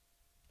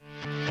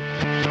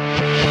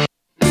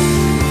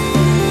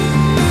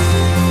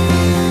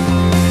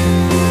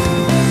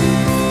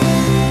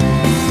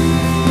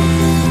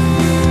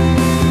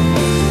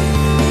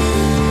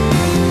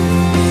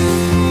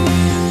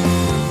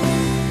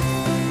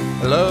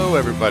Hello,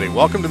 everybody.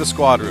 Welcome to the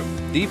Squad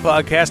Room, the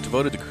podcast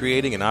devoted to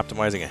creating and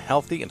optimizing a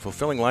healthy and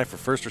fulfilling life for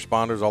first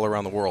responders all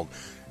around the world.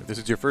 If this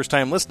is your first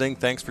time listening,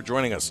 thanks for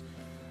joining us.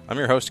 I'm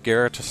your host,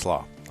 Garrett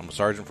Teslaw. I'm a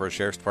sergeant for a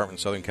sheriff's department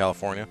in Southern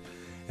California,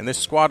 and this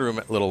Squad Room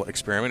little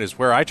experiment is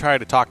where I try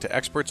to talk to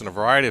experts in a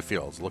variety of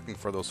fields, looking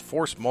for those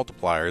force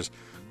multipliers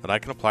that I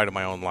can apply to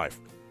my own life.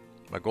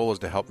 My goal is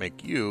to help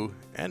make you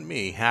and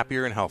me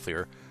happier and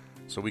healthier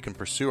so we can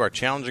pursue our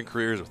challenging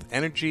careers with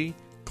energy,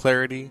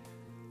 clarity,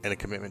 and a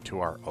commitment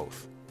to our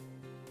oath.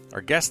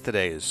 Our guest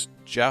today is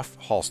Jeff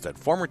Halstead,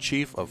 former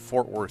chief of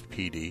Fort Worth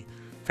PD.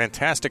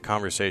 Fantastic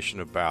conversation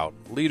about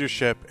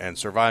leadership and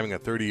surviving a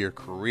 30-year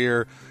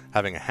career,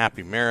 having a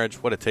happy marriage,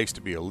 what it takes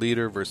to be a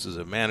leader versus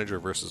a manager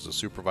versus a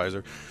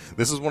supervisor.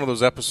 This is one of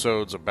those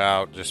episodes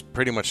about just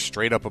pretty much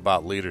straight up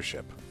about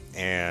leadership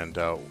and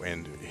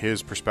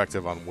his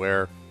perspective on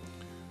where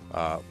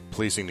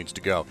policing needs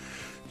to go.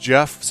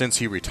 Jeff, since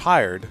he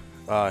retired,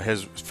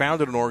 has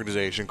founded an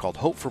organization called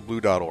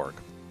hopeforblue.org.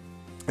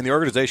 And the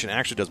organization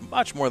actually does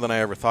much more than I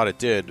ever thought it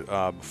did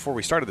before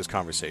we started this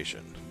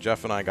conversation.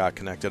 Jeff and I got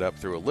connected up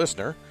through a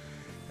listener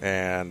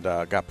and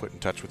got put in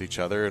touch with each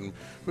other. And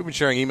we've been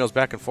sharing emails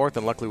back and forth,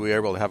 and luckily we were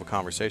able to have a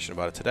conversation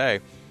about it today.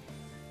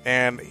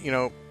 And, you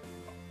know,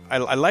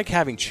 I like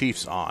having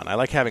chiefs on. I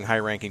like having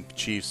high-ranking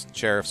chiefs,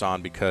 sheriffs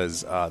on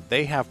because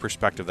they have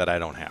perspective that I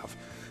don't have.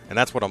 And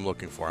that's what I'm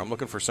looking for. I'm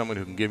looking for someone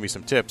who can give me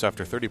some tips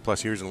after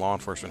 30-plus years in law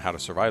enforcement how to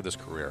survive this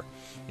career.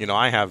 You know,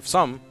 I have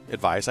some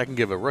advice. I can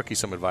give a rookie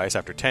some advice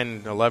after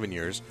 10, 11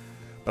 years,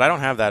 but I don't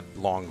have that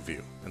long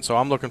view. And so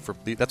I'm looking for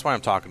 – that's why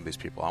I'm talking to these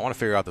people. I want to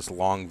figure out this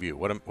long view,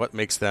 what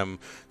makes them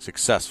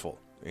successful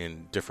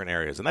in different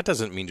areas. And that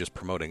doesn't mean just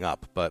promoting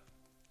up, but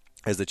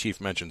as the chief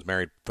mentions,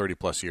 married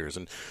 30-plus years.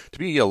 And to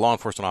be a law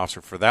enforcement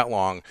officer for that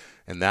long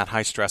in that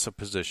high stress of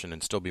position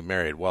and still be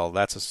married, well,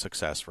 that's a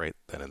success right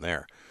then and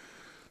there.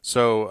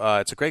 So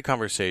it's a great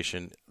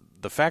conversation.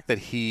 The fact that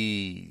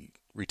he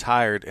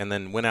retired and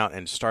then went out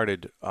and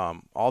started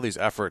all these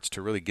efforts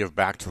to really give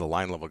back to the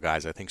line level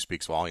guys, I think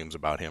speaks volumes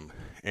about him.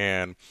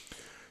 And,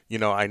 you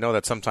know, I know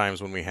that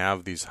sometimes when we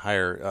have these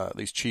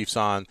these chiefs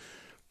on,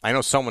 I know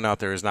someone out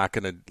there is not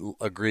going to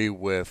agree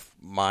with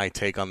my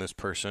take on this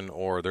person,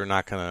 or they're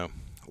not going to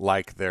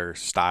like their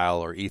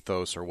style or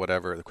ethos or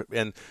whatever.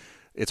 And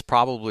it's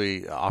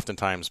probably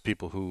oftentimes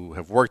people who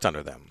have worked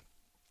under them.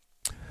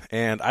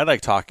 And I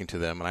like talking to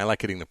them, and I like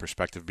getting the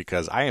perspective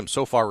because I am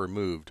so far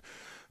removed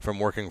from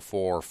working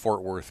for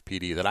Fort Worth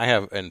PD that I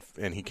have,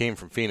 and he came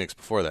from Phoenix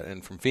before that,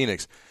 and from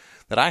Phoenix,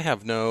 that I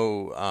have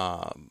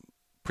no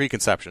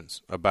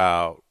preconceptions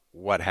about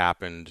what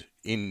happened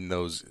in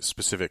those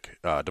specific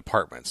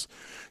departments.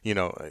 You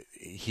know,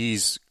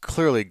 he's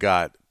clearly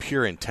got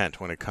pure intent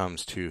when it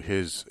comes to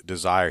his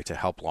desire to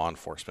help law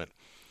enforcement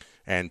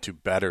and to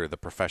better the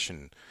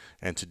profession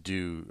and to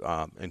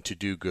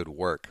do good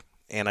work.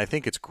 And I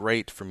think it's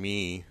great for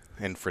me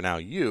and for now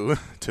you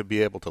to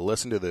be able to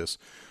listen to this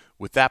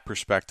with that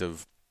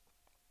perspective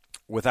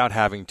without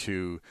having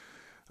to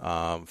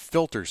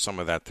filter some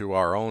of that through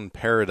our own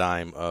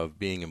paradigm of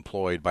being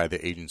employed by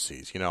the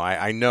agencies. You know,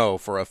 I know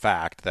for a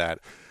fact that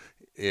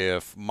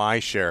if my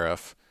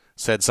sheriff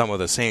said some of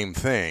the same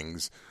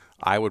things,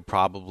 I would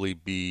probably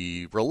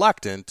be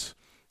reluctant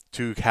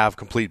to have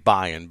complete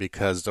buy-in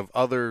because of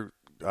other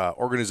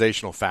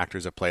organizational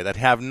factors at play that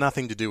have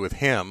nothing to do with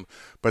him,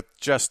 but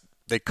just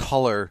they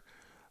color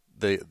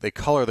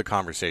the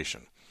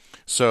conversation.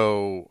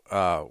 So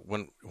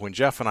when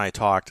Jeff and I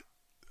talked,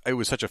 it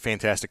was such a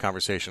fantastic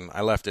conversation.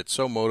 I left it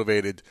so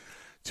motivated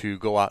to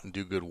go out and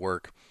do good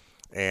work,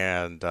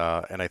 and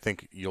I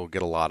think you'll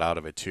get a lot out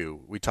of it too.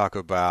 We talk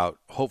about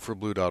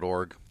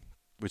hopeforblue.org.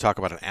 We talk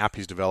about an app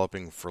he's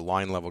developing for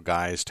line level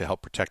guys to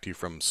help protect you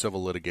from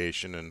civil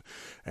litigation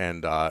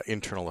and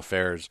internal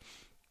affairs.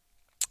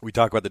 We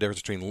talk about the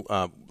difference between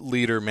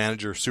leader,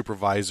 manager,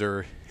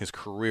 supervisor, his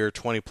career,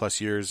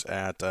 20-plus years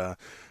at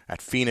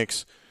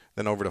Phoenix,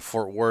 then over to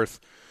Fort Worth,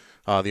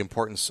 the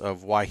importance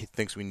of why he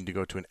thinks we need to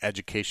go to an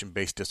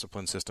education-based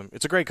discipline system.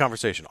 It's a great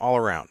conversation all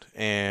around,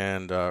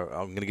 and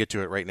I'm going to get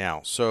to it right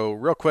now. So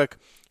real quick,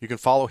 you can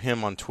follow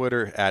him on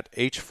Twitter at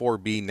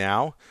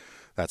H4BNow.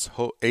 That's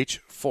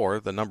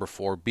H4, the number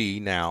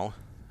 4B now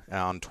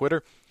on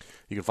Twitter.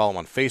 You can follow him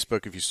on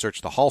Facebook if you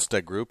search the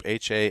Halstead group,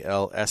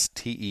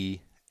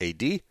 HALSTEAD.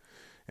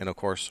 And, of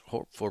course,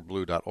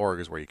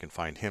 hopeforblue.org is where you can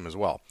find him as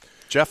well.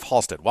 Jeff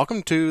Halstead,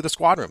 welcome to the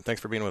Squad Room. Thanks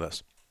for being with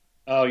us.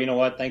 Oh, you know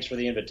what? Thanks for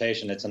the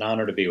invitation. It's an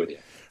honor to be with you.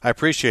 I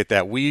appreciate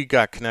that. We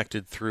got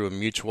connected through a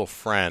mutual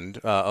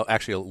friend,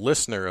 actually a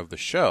listener of the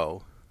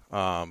show,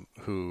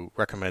 who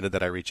recommended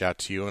that I reach out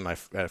to you, and I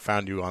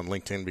found you on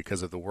LinkedIn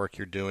because of the work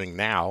you're doing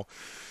now,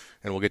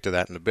 and we'll get to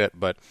that in a bit.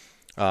 But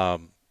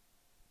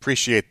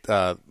appreciate,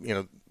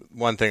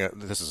 one thing,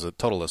 this is a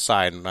total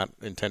aside, and not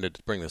intended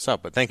to bring this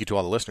up, but thank you to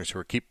all the listeners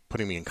who keep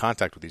putting me in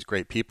contact with these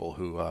great people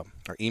who are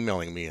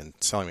emailing me and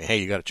telling me, hey,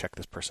 you got to check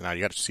this person out.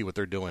 You got to see what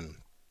they're doing,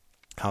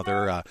 how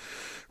they're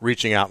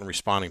reaching out and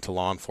responding to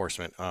law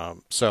enforcement.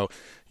 So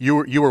you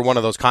were one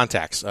of those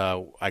contacts.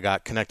 I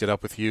got connected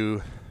up with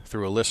you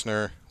through a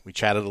listener. We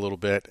chatted a little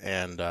bit,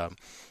 and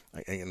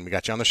and we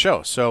got you on the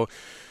show. So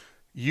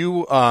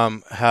you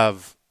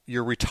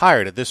you're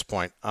retired at this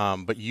point,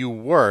 but you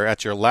were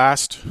at your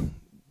last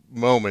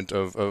moment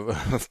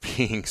of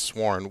being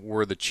sworn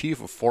were the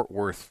chief of Fort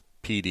Worth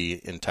PD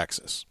in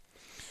Texas.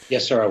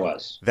 Yes, sir, I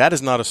was. That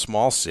is not a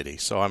small city,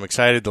 so I'm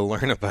excited to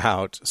learn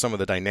about some of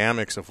the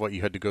dynamics of what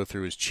you had to go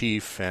through as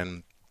chief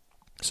and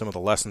some of the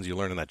lessons you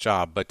learned in that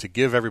job. But to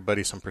give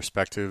everybody some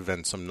perspective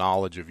and some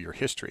knowledge of your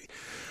history,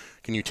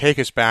 can you take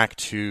us back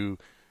to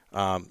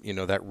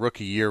that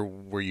rookie year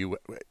where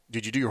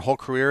did you do your whole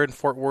career in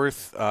Fort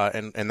Worth,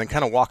 and then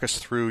kind of walk us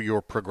through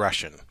your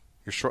progression,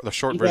 the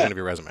short version of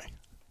your resume?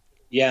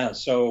 Yeah,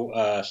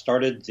 so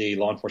started the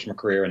law enforcement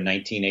career in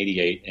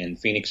 1988 in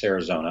Phoenix,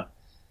 Arizona.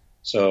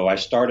 So I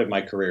started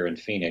my career in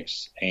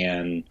Phoenix,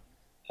 and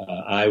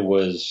I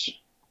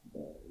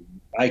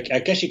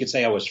guess you could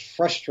say I was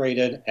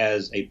frustrated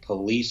as a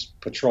police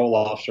patrol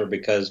officer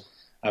because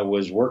I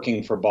was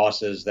working for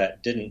bosses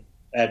that didn't,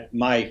 at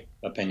my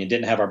opinion,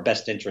 didn't have our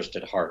best interest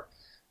at heart,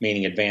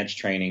 meaning advanced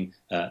training,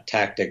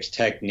 tactics,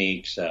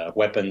 techniques,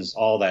 weapons,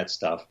 all that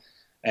stuff.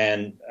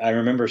 And I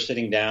remember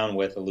sitting down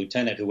with a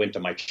lieutenant who went to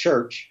my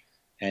church,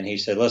 and he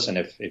said, listen,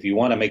 if you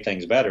want to make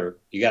things better,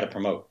 you got to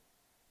promote.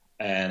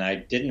 And I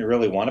didn't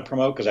really want to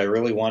promote because I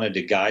really wanted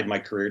to guide my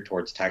career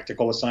towards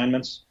tactical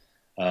assignments.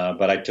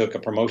 But I took a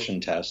promotion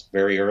test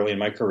very early in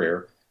my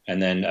career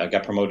and then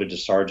got promoted to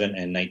sergeant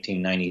in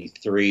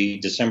 1993,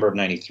 December of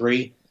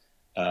 93.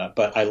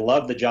 But I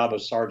loved the job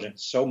of sergeant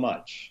so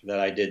much that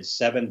I did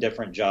 7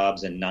 different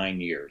jobs in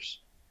 9 years.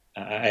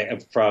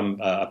 From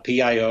a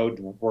PIO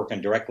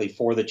working directly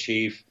for the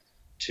chief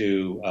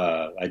to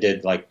I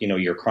did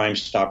your Crime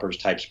Stoppers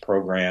types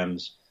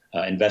programs,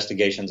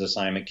 investigations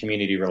assignment,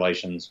 community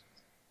relations.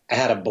 I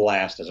had a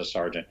blast as a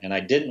sergeant, and I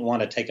didn't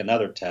want to take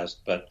another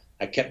test, but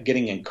I kept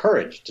getting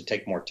encouraged to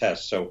take more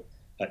tests. So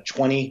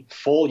 20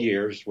 full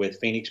years with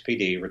Phoenix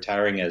PD,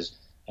 retiring as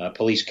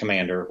police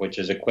commander, which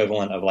is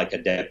equivalent of like a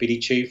deputy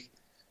chief.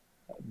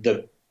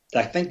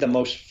 I think the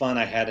most fun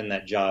I had in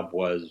that job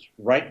was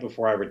right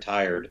before I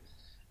retired,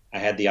 I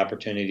had the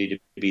opportunity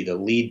to be the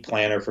lead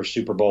planner for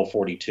Super Bowl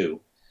 42.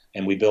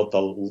 And we built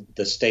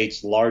the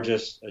state's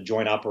largest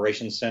joint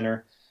operations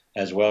center,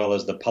 as well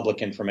as the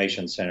public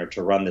information center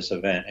to run this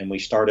event. And we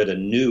started a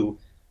new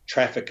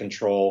traffic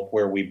control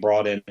where we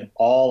brought in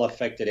all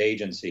affected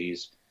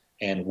agencies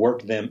and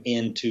worked them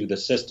into the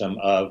system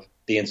of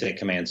the incident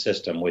command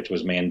system, which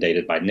was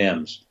mandated by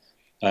NIMS.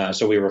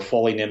 So we were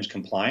fully NIMS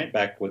compliant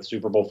back with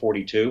Super Bowl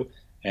 42.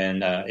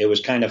 And it was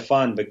kind of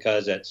fun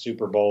because at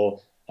Super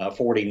Bowl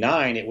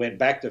 49, it went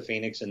back to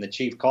Phoenix, and the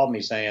chief called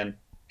me saying,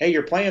 hey,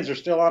 your plans are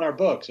still on our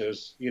books. It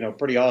was,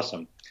 pretty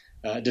awesome.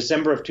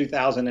 December of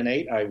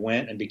 2008, I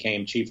went and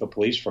became chief of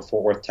police for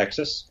Fort Worth,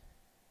 Texas.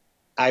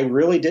 I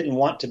really didn't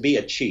want to be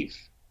a chief,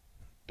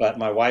 but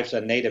my wife's a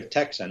native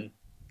Texan,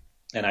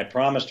 and I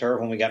promised her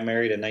when we got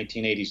married in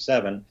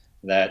 1987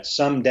 that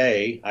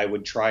someday I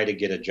would try to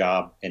get a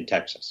job in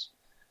Texas.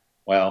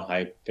 Well,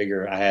 I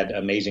figure I had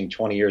amazing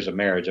 20 years of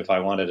marriage. If I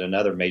wanted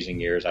another amazing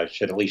years, I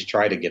should at least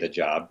try to get a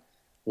job.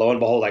 Lo and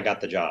behold, I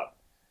got the job.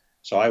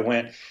 So I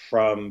went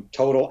from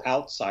total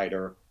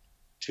outsider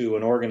to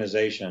an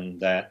organization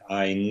that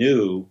I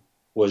knew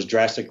was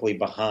drastically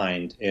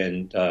behind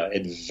in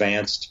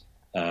advanced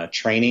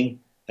training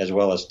as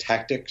well as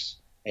tactics,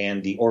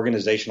 and the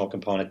organizational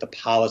component, the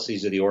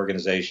policies of the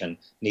organization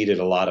needed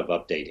a lot of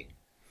updating.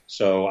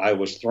 So I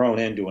was thrown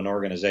into an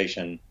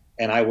organization,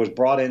 and I was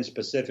brought in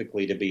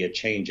specifically to be a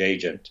change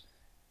agent.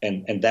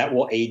 And that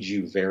will age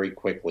you very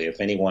quickly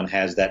if anyone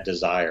has that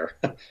desire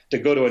to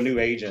go to a new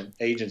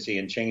agency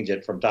and change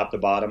it from top to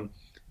bottom.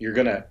 You're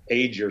going to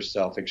age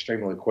yourself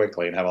extremely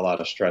quickly and have a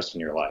lot of stress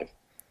in your life.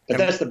 But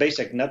that's the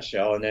basic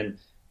nutshell. And then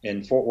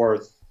in Fort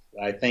Worth,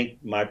 I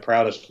think my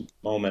proudest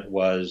moment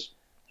was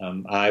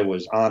I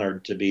was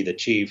honored to be the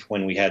chief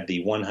when we had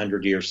the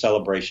 100-year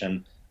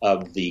celebration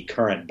of the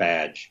current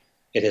badge.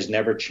 It has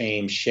never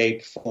changed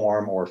shape,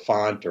 form, or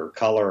font, or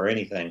color, or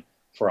anything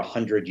for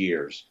 100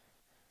 years.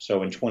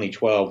 So in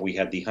 2012, we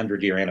had the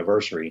 100-year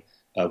anniversary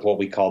of what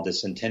we called the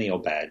Centennial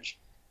Badge.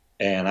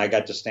 And I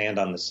got to stand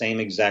on the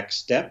same exact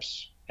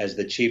steps as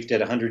the chief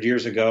did 100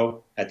 years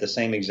ago at the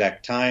same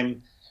exact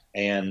time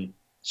and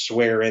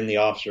swear in the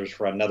officers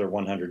for another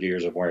 100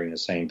 years of wearing the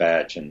same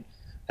badge. And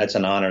that's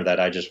an honor that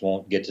I just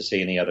won't get to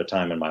see any other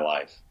time in my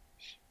life.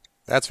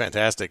 That's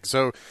fantastic.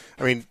 So,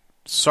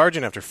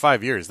 sergeant after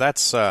 5 years,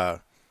 that's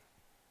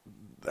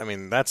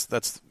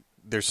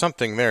there's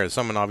something there.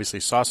 Someone obviously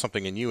saw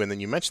something in you, and then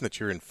you mentioned that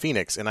you're in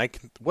Phoenix. And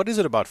what is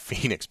it about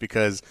Phoenix?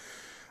 Because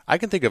I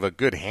can think of a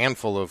good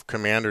handful of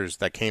commanders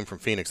that came from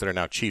Phoenix that are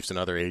now chiefs in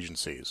other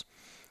agencies.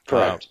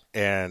 Correct.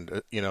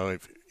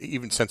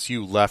 Even since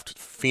you left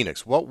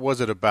Phoenix, what was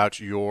it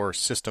about your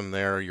system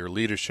there, your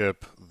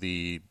leadership,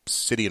 the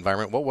city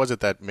environment? What was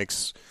it that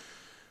makes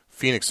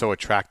Phoenix so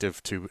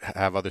attractive to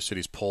have other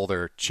cities pull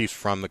their chiefs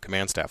from the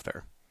command staff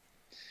there?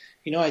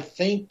 I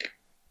think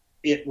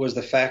it was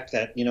the fact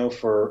that,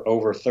 for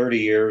over 30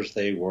 years,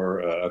 they were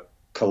a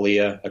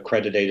CALEA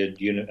accredited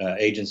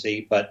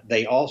agency, but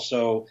they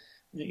also,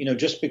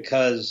 just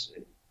because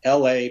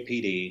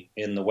LAPD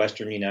in the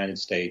Western United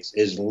States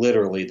is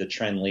literally the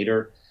trend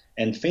leader.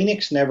 And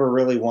Phoenix never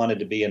really wanted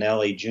to be an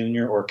LA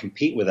junior or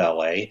compete with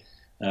LA.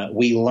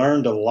 We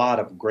learned a lot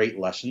of great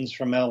lessons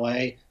from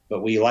LA,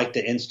 but we like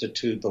to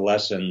institute the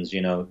lessons,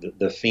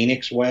 the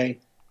Phoenix way.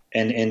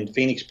 And in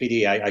Phoenix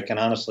PD, I can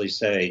honestly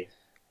say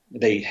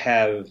they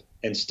have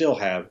and still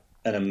have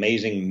an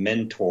amazing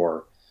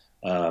mentor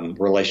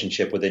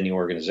relationship within the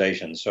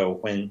organization. So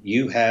when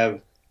you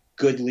have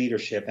good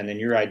leadership and then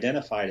you're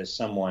identified as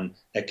someone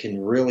that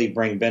can really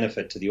bring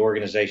benefit to the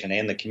organization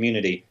and the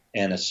community,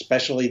 and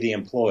especially the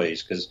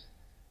employees, because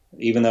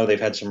even though they've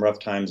had some rough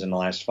times in the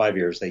last 5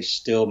 years, they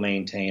still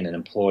maintain an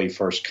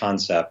employee-first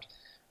concept.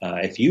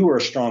 If you were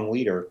a strong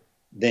leader,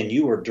 then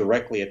you were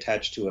directly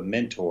attached to a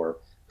mentor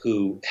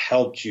who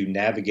helped you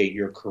navigate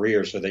your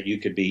career so that you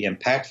could be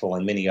impactful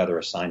in many other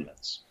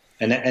assignments.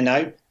 And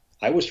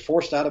I was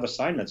forced out of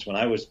assignments when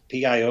I was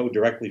PIO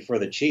directly for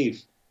the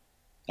chief.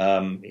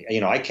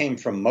 I came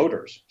from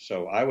motors,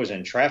 so I was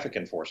in traffic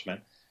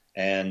enforcement,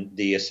 and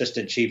the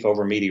assistant chief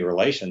over media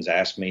relations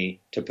asked me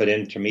to put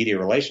into media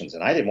relations,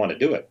 and I didn't want to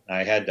do it.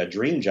 I had a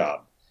dream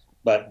job,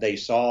 but they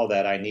saw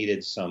that I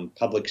needed some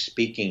public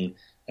speaking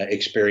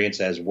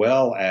experience as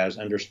well as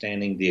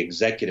understanding the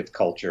executive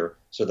culture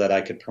so that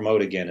I could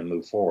promote again and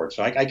move forward.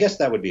 So I guess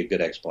that would be a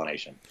good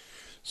explanation.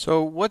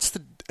 So was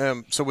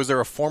there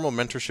a formal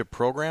mentorship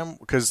program?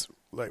 Because,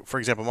 like, for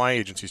example, my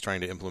agency is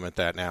trying to implement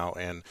that now,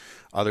 and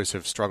others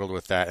have struggled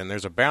with that. And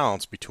there's a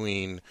balance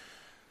between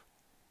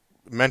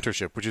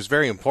mentorship, which is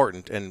very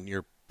important, and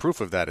you're proof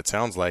of that, it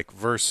sounds like,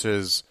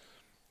 versus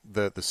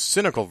the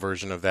cynical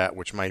version of that,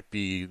 which might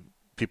be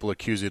people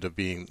accuse it of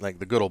being like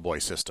the good old boy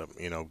system,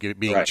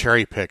 being Right.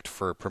 cherry-picked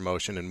for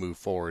promotion and move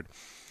forward.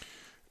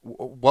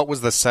 What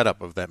was the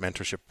setup of that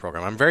mentorship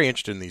program? I'm very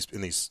interested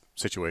in these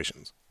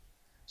situations.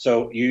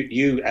 So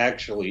you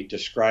actually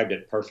described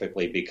it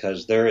perfectly,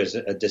 because there is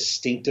a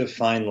distinctive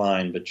fine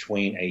line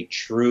between a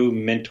true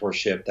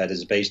mentorship that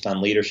is based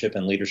on leadership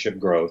and leadership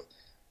growth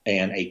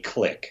and a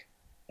clique.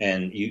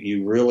 And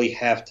you really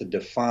have to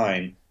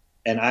define,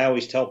 and I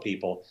always tell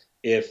people,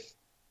 if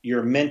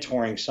you're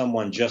mentoring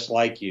someone just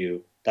like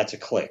you, that's a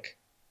clique.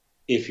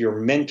 If you're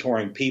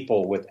mentoring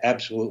people with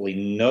absolutely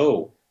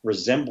no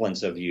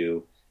resemblance of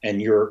you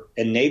and you're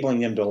enabling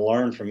them to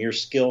learn from your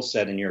skill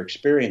set and your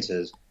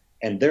experiences,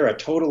 and they're a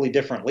totally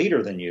different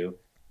leader than you,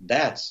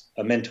 that's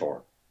a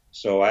mentor.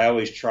 So I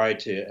always try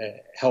to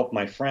help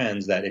my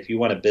friends that if you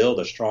want to build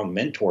a strong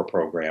mentor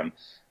program,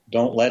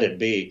 don't let it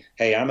be,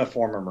 hey, I'm a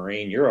former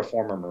Marine, you're a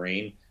former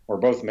Marine, we're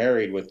both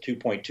married with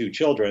 2.2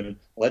 children,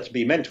 let's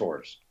be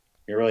mentors.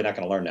 You're really not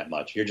going to learn that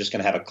much. You're just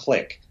going to have a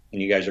clique,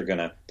 and you guys are going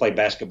to play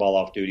basketball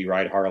off duty,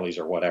 ride Harleys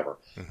or whatever.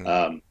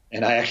 Mm-hmm.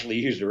 And I actually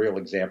used a real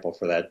example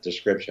for that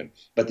description.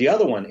 But the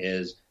other one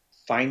is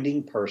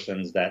finding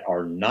persons that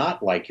are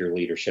not like your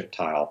leadership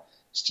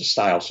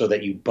style so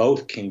that you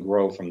both can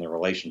grow from the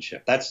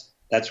relationship.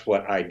 That's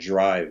what I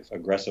drive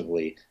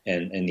aggressively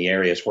in the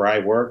areas where I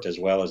worked as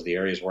well as the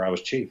areas where I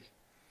was chief.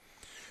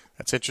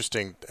 That's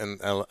interesting, and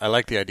I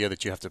like the idea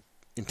that you have to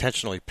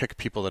intentionally pick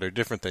people that are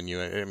different than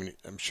you. I mean,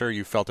 I'm sure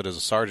you felt it as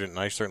a sergeant, and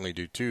I certainly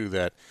do too,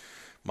 that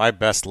my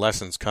best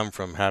lessons come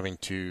from having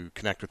to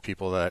connect with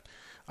people that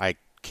I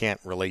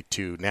can't relate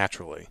to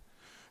naturally.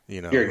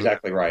 You're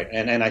exactly right.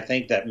 And I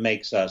think that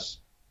makes us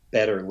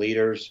better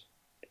leaders.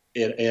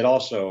 It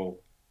also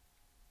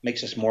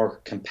makes us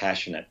more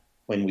compassionate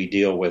when we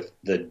deal with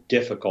the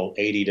difficult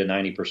 80 to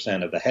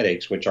 90% of the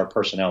headaches, which are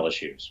personnel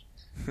issues.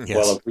 Yes.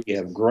 Well, if we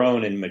have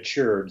grown and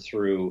matured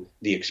through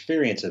the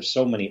experience of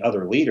so many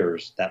other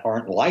leaders that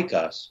aren't like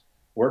us,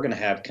 we're going to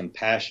have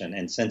compassion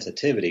and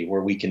sensitivity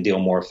where we can deal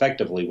more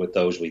effectively with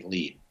those we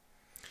lead.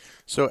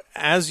 So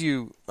as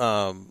you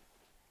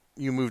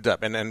moved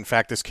up, and in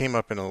fact, this came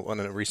up in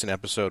a recent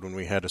episode when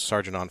we had a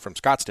sergeant on from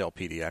Scottsdale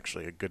PD,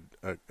 actually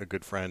a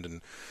good friend,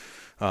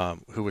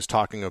 and who was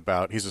talking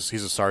about he's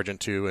a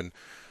sergeant too, and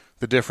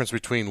the difference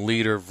between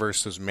leader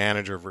versus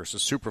manager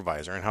versus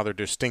supervisor, and how they're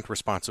distinct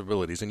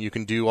responsibilities, and you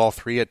can do all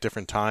three at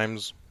different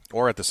times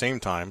or at the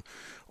same time,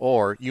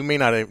 or you may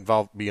not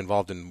be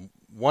involved in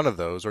one of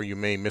those, or you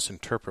may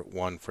misinterpret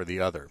one for the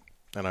other.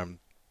 And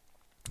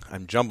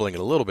I'm jumbling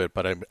it a little bit,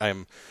 but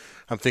I'm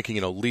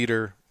thinking,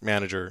 leader,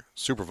 manager,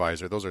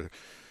 supervisor. Those are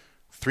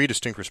three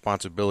distinct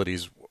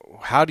responsibilities.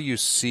 How do you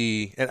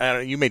see?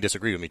 And you may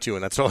disagree with me too,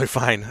 and that's totally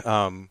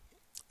fine.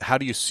 How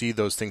do you see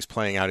those things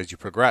playing out as you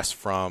progress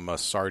from a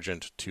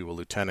sergeant to a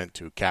lieutenant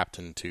to a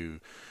captain to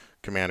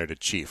commander to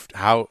chief?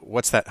 How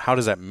does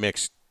that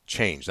mix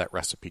change? That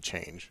recipe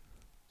change?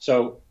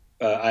 So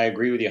I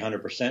agree with you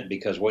 100%,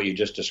 because what you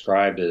just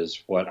described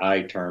is what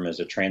I term as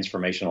a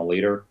transformational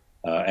leader.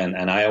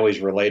 And I always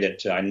relate it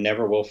to, I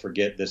never will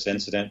forget this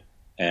incident.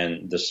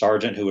 And the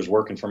sergeant who was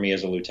working for me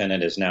as a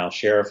lieutenant is now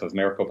sheriff of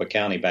Maricopa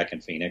County back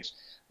in Phoenix.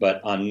 But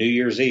on New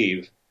Year's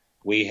Eve,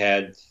 we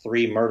had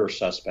 3 murder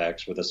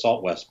suspects with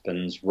assault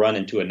weapons run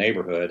into a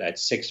neighborhood at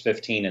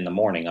 6:15 in the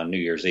morning on New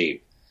Year's Eve.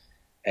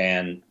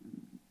 And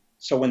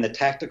so when the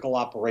tactical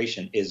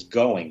operation is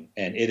going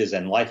and it is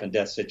a life and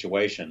death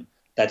situation,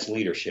 that's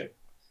leadership.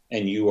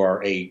 and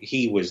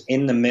he was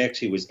in the mix,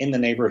 he was in the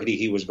neighborhood,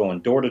 he was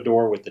going door to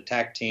door with the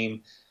TAC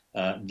team.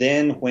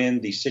 Then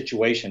when the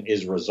situation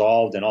is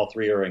resolved and all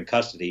three are in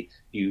custody,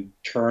 you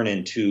turn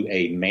into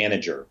a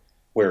manager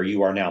where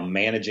you are now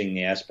managing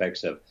the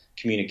aspects of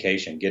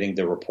communication, getting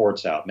the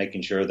reports out,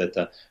 making sure that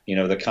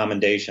the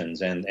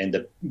commendations and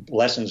the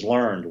lessons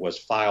learned was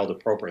filed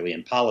appropriately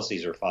and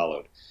policies are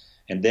followed.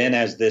 And then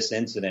as this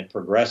incident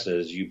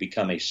progresses, you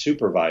become a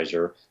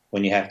supervisor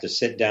when you have to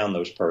sit down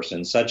those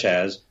persons, such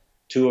as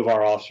two of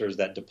our officers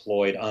that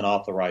deployed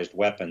unauthorized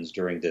weapons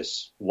during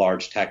this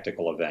large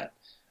tactical event.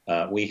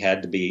 We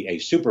had to be a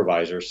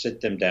supervisor, sit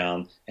them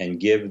down, and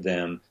give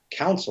them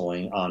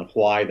counseling on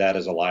why that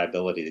is a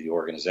liability to the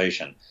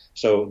organization.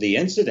 So the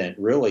incident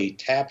really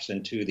taps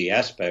into the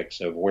aspects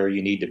of where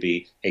you need to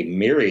be a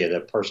myriad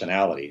of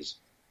personalities.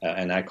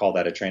 And I call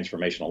that a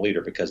transformational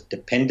leader, because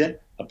dependent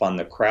upon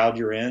the crowd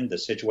you're in, the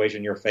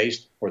situation you're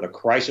faced, or the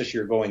crisis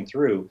you're going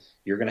through,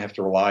 you're going to have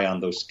to rely on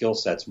those skill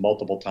sets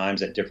multiple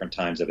times at different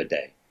times of a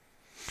day.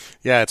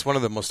 Yeah, it's one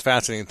of the most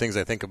fascinating things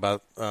I think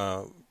about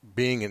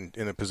being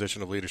in a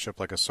position of leadership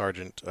like a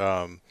sergeant,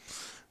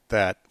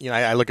 that,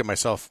 I look at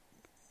myself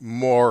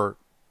more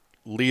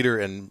leader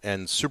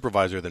and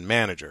supervisor than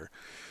manager.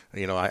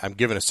 I'm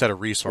given a set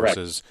of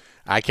resources.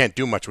 Correct. I can't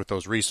do much with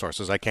those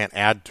resources. I can't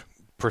add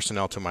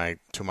personnel to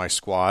my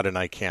squad, and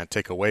I can't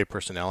take away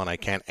personnel, and I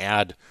can't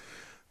add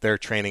their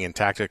training and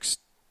tactics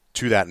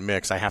to that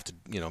mix. I have to,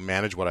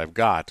 manage what I've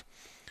got.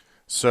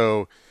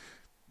 So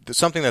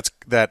something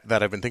that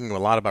I've been thinking a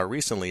lot about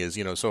recently is,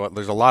 so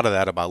there's a lot of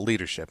that about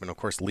leadership, and of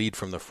course, lead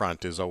from the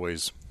front is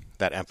always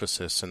that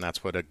emphasis, and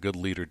that's what a good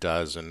leader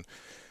does.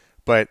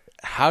 But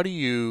how did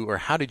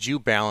you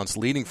balance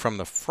leading from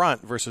the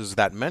front versus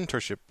that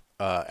mentorship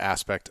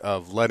aspect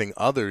of letting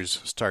others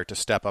start to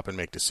step up and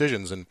make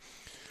decisions? And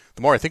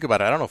the more I think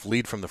about it, I don't know if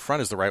lead from the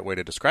front is the right way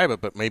to describe it,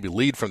 but maybe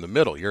lead from the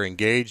middle. You're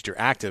engaged, you're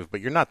active,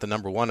 but you're not the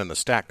number one in the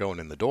stack going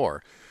in the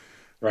door.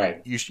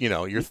 Right.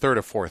 You're third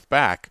or fourth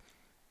back.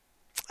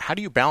 How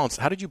did you balance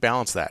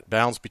that?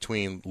 Balance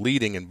between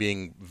leading and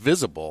being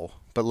visible,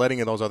 but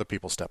letting those other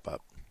people step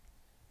up.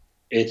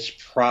 It's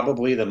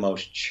probably the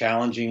most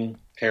challenging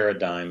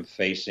paradigm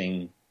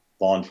facing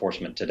law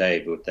enforcement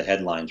today with the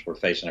headlines we're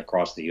facing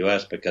across the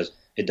U.S., because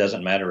it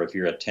doesn't matter if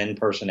you're a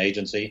 10-person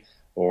agency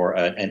or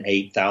an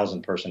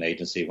 8,000-person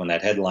agency. When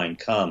that headline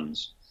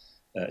comes,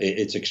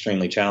 it's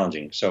extremely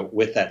challenging. So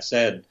with that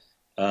said,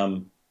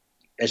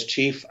 as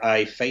chief,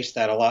 I faced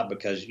that a lot,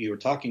 because you were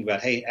talking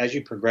about, hey, as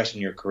you progress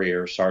in your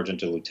career, sergeant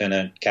to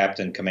lieutenant,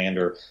 captain,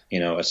 commander,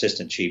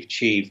 assistant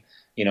chief,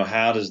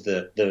 how does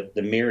the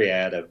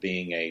myriad of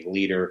being a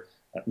leader,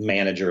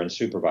 manager, and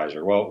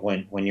supervisor? Well,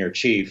 when you're a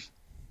chief,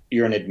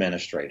 you're an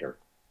administrator.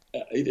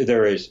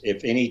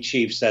 If any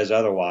chief says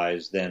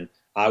otherwise, then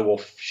I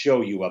will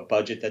show you a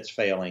budget that's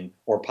failing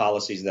or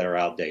policies that are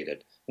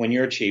outdated. When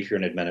you're a chief, you're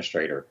an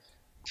administrator.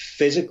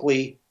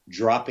 Physically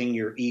dropping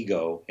your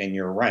ego and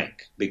your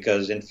rank,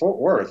 because in Fort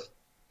Worth,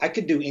 I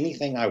could do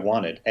anything I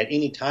wanted at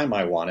any time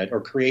I wanted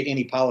or create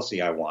any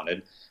policy I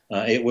wanted.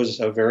 It was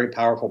a very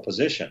powerful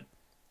position,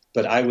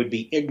 but I would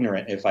be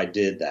ignorant if I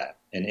did that,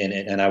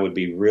 and I would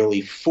be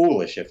really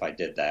foolish if I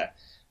did that.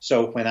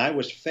 So when I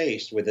was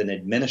faced with an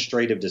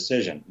administrative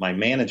decision, my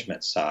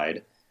management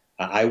side,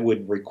 I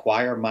would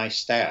require my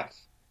staff,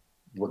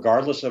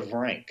 regardless of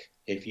rank,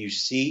 if you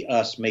see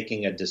us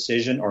making a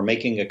decision or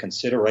making a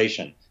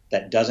consideration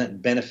that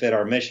doesn't benefit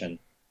our mission,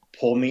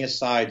 pull me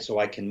aside so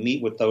I can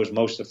meet with those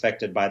most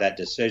affected by that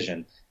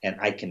decision, and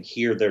I can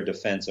hear their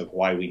defense of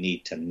why we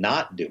need to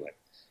not do it.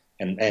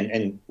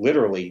 And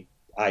literally,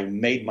 I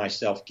made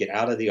myself get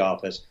out of the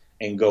office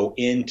and go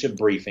into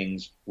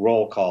briefings,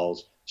 roll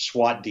calls,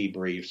 SWAT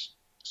debriefs,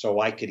 so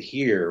I could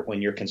hear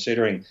when you're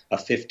considering a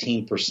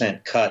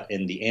 15% cut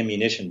in the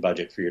ammunition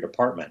budget for your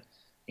department.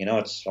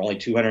 It's only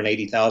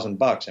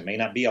 $280,000. It may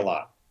not be a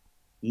lot.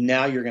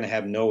 Now you're going to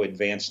have no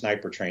advanced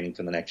sniper training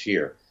for the next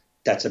year.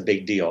 That's a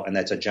big deal, and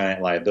that's a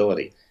giant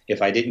liability.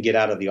 If I didn't get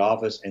out of the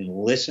office and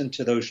listen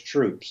to those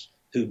troops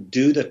who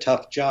do the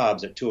tough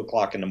jobs at 2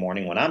 o'clock in the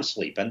morning when I'm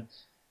sleeping,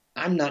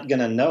 I'm not going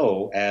to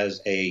know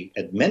as a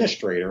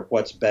administrator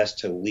what's best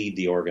to lead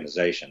the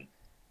organization.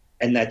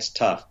 And that's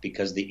tough,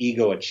 because the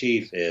ego of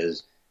chief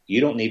is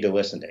you don't need to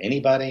listen to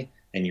anybody,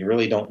 and you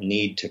really don't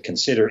need to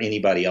consider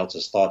anybody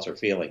else's thoughts or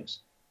feelings.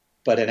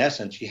 But in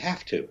essence, you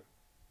have to,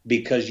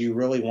 because you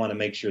really want to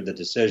make sure the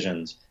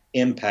decisions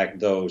impact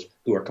those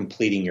who are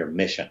completing your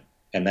mission.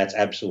 And that's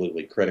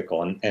absolutely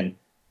critical. And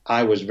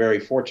I was very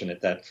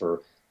fortunate that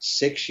for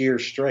 6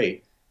 years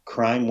straight,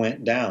 crime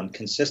went down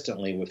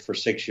consistently for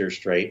 6 years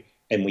straight,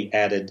 and we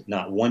added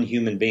not one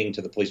human being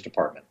to the police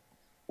department.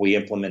 We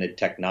implemented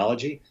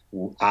technology.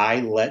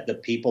 I let the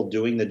people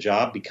doing the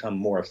job become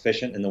more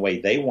efficient in the way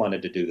they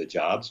wanted to do the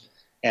jobs.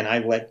 And I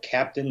let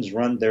captains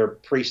run their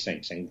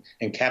precincts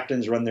and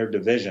captains run their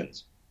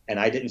divisions. And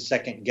I didn't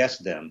second guess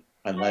them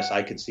unless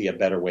I could see a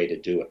better way to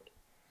do it.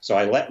 So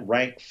I let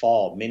rank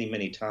fall many,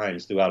 many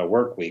times throughout a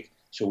work week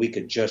so we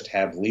could just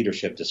have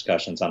leadership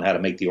discussions on how to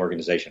make the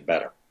organization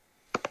better.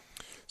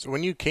 So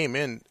when you came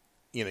in,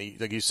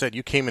 like you said,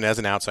 you came in as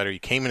an outsider. You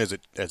came in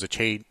as a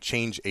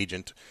change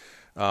agent.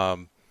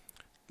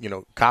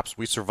 Cops,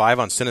 we survive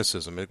on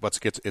cynicism.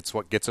 It's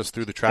what gets us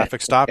through the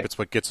traffic stop. It's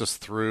what gets us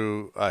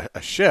through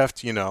a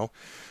shift.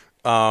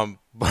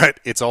 But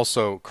it's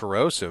also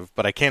corrosive.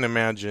 But I can't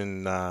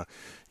imagine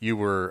you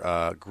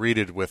were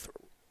greeted with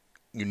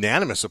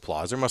unanimous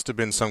applause. There must have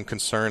been some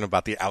concern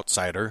about the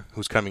outsider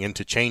who's coming in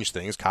to change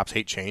things. Cops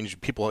hate change.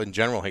 People in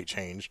general hate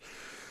change.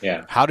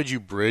 Yeah. How did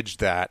you bridge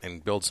that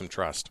and build some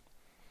trust?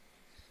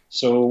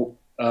 So,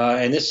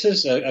 and this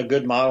is a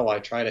good model. I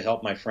try to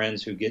help my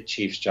friends who get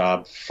chief's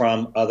job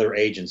from other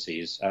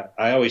agencies.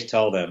 I always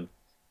tell them,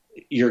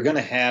 you're going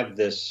to have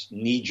this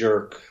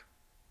knee-jerk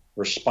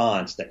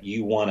response that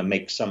you want to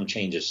make some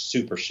changes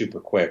super, super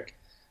quick.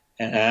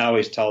 And I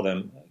always tell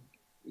them,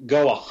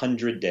 go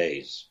 100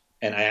 days.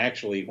 And I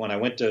actually, when I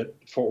went to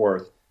Fort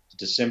Worth,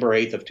 December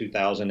 8th of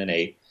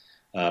 2008,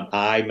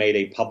 I made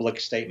a public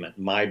statement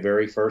my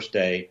very first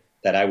day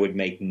that I would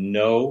make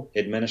no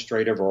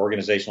administrative or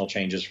organizational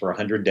changes for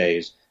 100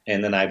 days.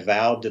 And then I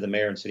vowed to the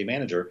mayor and city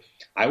manager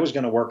I was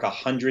going to work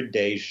 100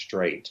 days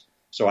straight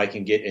so I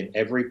can get in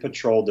every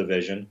patrol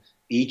division,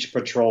 each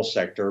patrol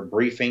sector,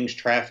 briefings,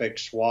 traffic,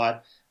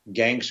 SWAT,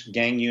 gang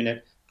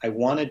unit. I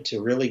wanted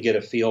to really get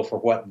a feel for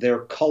what their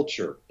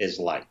culture is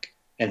like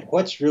and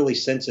what's really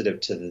sensitive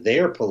to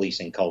their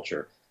policing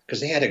culture, because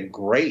they had a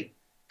great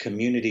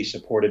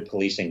community-supported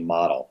policing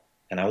model.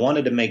 And I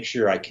wanted to make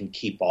sure I can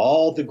keep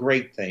all the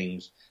great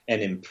things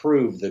and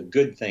improve the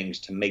good things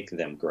to make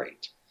them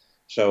great.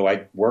 So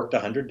I worked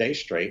 100 days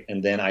straight,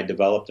 and then I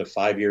developed a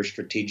 5-year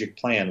strategic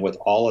plan with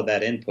all of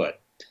that input.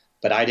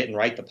 But I didn't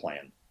write the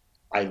plan.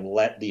 I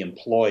let the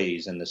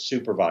employees and the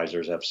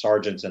supervisors of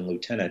sergeants and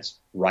lieutenants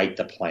write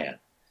the plan.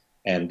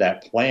 And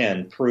that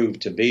plan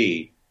proved to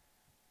be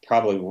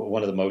probably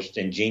one of the most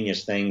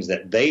ingenious things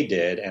that they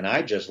did, and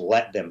I just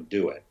let them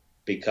do it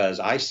because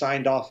I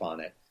signed off on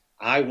it.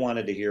 I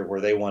wanted to hear where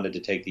they wanted to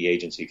take the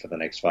agency for the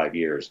next 5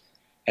 years.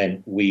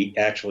 And we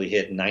actually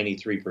hit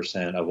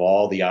 93% of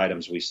all the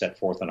items we set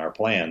forth in our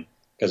plan,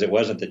 because it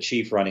wasn't the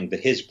chief running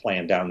his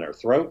plan down their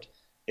throat.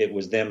 It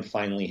was them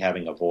finally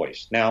having a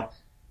voice. Now,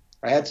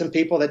 I had some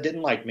people that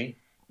didn't like me.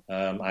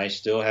 I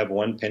still have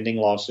one pending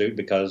lawsuit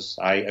because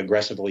I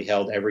aggressively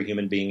held every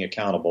human being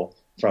accountable,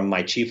 from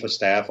my chief of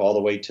staff all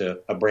the way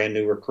to a brand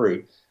new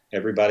recruit.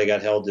 Everybody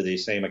got held to the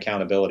same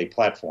accountability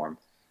platform.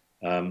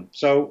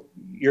 So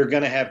you're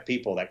going to have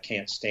people that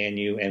can't stand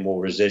you and will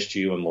resist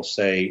you and will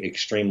say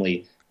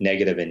extremely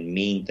negative and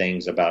mean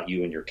things about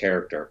you and your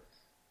character.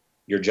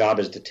 Your job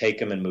is to take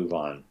them and move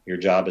on. Your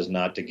job is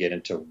not to get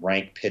into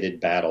rank pitted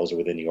battles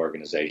within the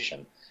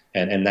organization.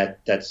 And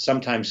that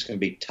sometimes can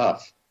be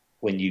tough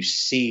when you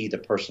see the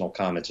personal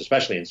comments,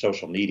 especially in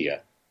social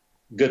media.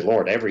 Good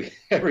Lord,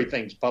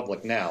 everything's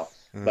public now.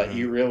 Mm-hmm. But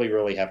you really,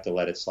 really have to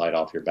let it slide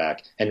off your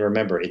back. And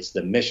remember, it's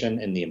the mission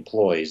and the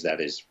employees that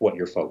is what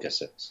your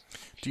focus is.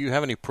 Do you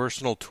have any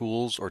personal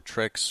tools or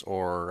tricks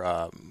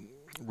or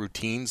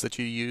routines that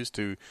you use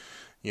to,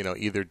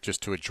 either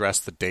just to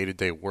address the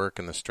day-to-day work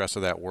and the stress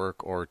of that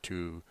work, or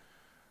to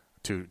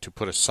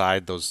put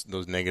aside those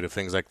negative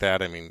things like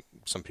that? I mean,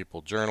 some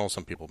people journal,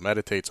 some people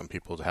meditate, some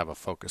people have a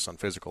focus on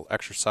physical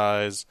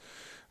exercise,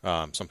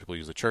 some people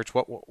use the church.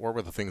 What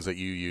were the things that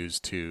you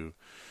used to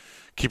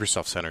keep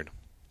yourself centered?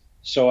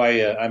 So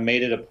I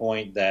made it a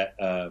point that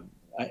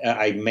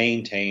I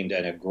maintained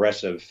an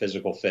aggressive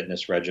physical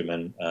fitness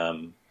regimen.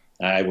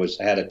 I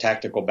had a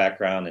tactical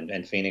background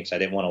in Phoenix. I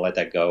didn't want to let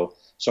that go.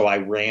 So I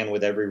ran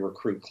with every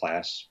recruit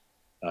class.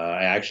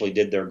 I actually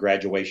did their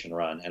graduation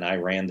run, and I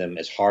ran them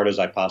as hard as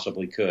I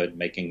possibly could,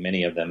 making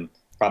many of them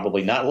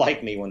probably not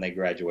like me when they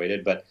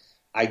graduated. But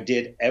I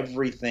did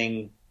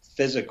everything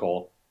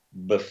physical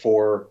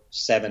before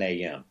 7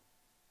 a.m.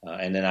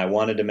 And then I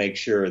wanted to make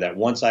sure that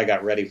once I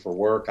got ready for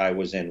work, I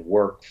was in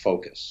work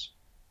focus.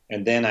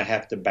 And then I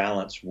have to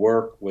balance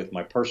work with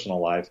my personal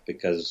life,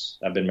 because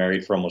I've been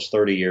married for almost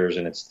 30 years,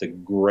 and it's the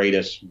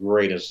greatest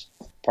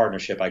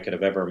partnership I could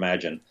have ever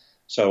imagined.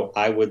 So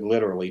I would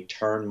literally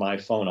turn my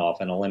phone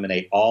off and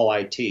eliminate all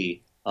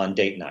IT on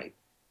date night.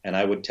 And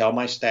I would tell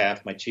my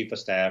staff, my chief of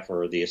staff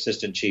or the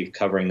assistant chief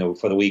covering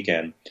for the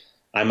weekend,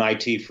 I'm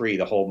IT free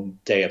the whole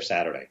day of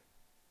Saturday.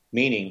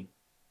 Meaning,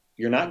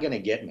 you're not going to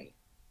get me.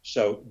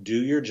 So do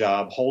your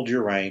job, hold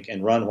your rank,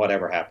 and run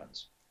whatever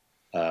happens.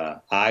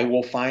 I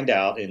will find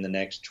out in the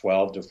next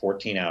 12 to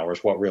 14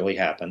 hours what really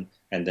happened,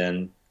 and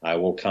then I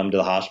will come to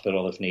the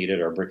hospital if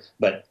needed.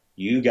 But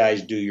you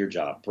guys do your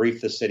job.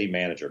 Brief the city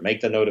manager.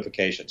 Make the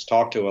notifications.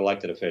 Talk to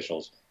elected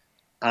officials.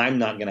 I'm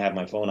not going to have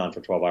my phone on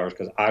for 12 hours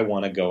because I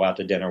want to go out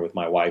to dinner with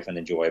my wife and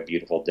enjoy a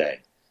beautiful day.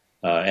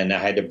 And I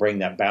had to bring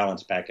that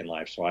balance back in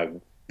life.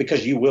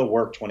 Because you will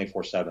work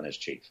 24/7 as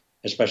chief,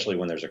 especially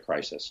when there's a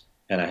crisis.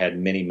 And I had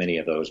many, many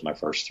of those my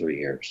first 3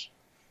 years.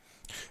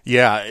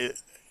 Yeah,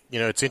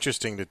 it's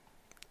interesting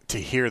to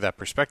hear that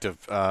perspective,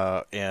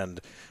 and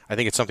I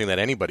think it's something that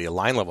anybody, a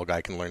line level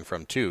guy, can learn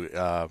from too.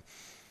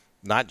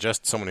 Not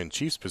just someone in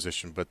chief's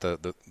position, but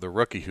the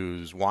rookie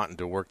who's wanting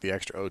to work the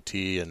extra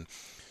OT and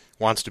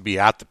wants to be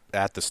at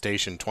the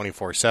station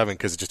 24/7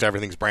 because just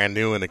everything's brand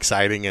new and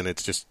exciting, and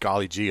it's just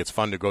golly gee, it's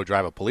fun to go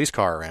drive a police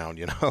car around,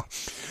 you know.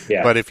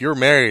 Yeah. But if you're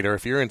married or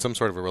if you're in some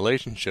sort of a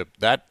relationship,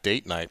 that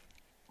date night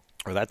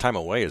or that time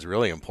away is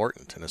really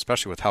important, and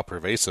especially with how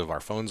pervasive our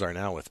phones are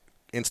now with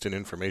instant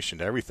information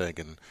to everything.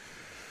 And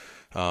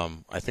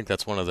I think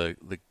that's one of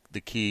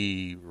the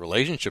key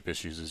relationship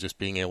issues is just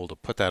being able to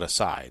put that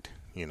aside,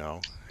 you know.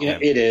 Yeah,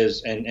 it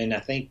is, and I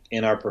think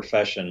in our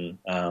profession,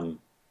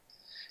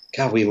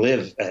 God, we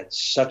live at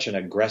such an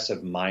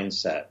aggressive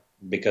mindset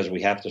because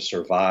we have to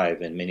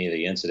survive in many of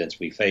the incidents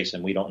we face,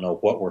 and we don't know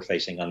what we're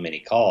facing on many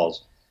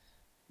calls.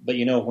 But,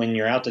 you know, when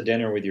you're out to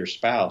dinner with your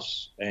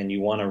spouse and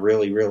you want to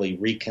really, really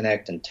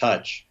reconnect and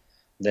touch,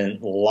 then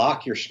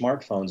lock your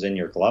smartphones in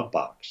your glove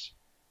box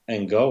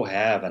and go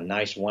have a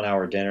nice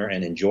 1-hour dinner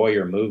and enjoy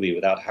your movie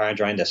without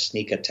trying to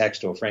sneak a text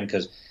to a friend,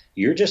 because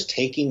you're just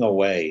taking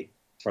away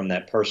from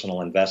that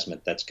personal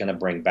investment that's going to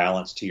bring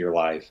balance to your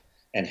life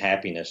and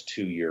happiness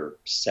to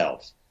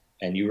yourself.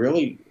 And you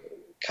really,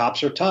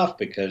 cops are tough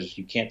because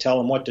you can't tell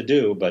them what to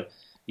do, but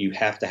you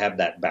have to have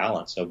that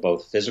balance of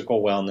both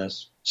physical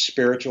wellness,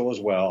 spiritual as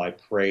well. I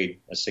prayed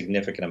a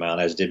significant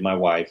amount, as did my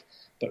wife,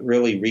 but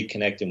really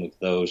reconnecting with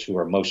those who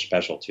are most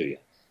special to you.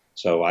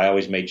 So I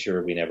always made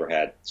sure we never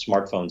had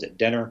smartphones at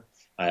dinner.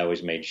 I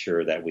always made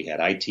sure that we had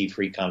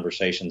IT-free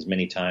conversations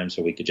many times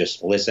so we could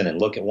just listen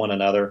and look at one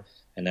another.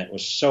 And that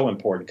was so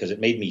important because it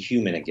made me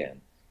human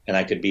again, and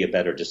I could be a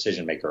better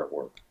decision maker at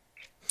work.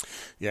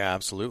 Yeah,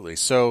 absolutely.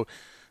 So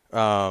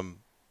I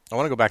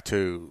want to go back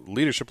to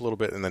leadership a little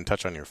bit and then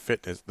touch on your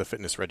the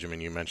fitness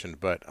regimen you mentioned.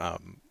 But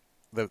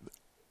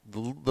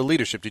the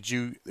leadership,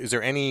 is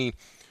there any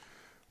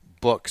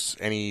books,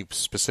 any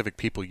specific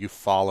people you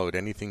followed,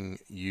 anything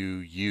you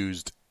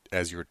used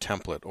as your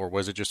template, or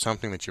was it just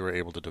something that you were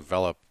able to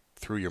develop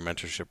through your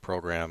mentorship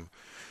program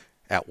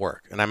at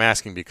work? And I'm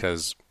asking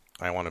because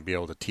I want to be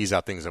able to tease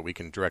out things that we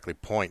can directly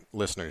point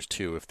listeners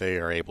to if they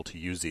are able to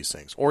use these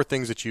things, or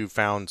things that you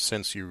found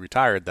since you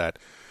retired that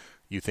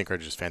you think are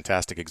just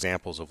fantastic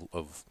examples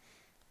of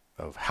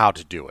how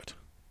to do it.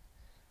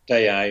 Tell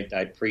you,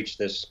 I preach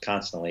this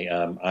constantly.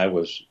 I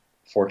was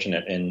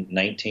fortunate in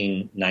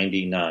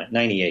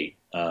 1998.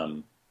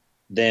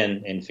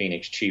 Then in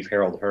Phoenix, Chief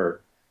Harold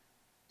Hurt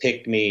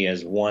picked me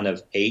as one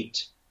of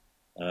 8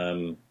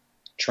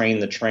 train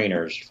the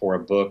trainers for a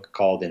book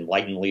called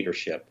Enlightened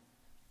Leadership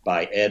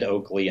by Ed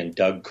Oakley and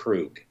Doug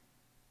Krug.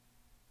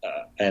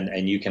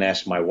 And you can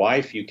ask my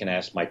wife, you can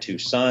ask my 2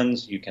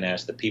 sons, you can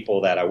ask the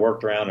people that I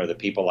worked around or the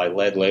people I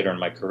led later in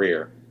my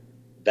career.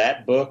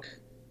 That book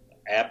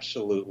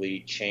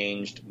absolutely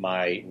changed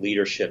my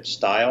leadership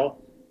style,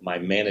 my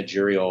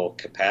managerial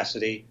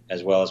capacity,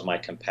 as well as my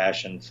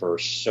compassion for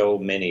so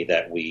many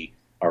that we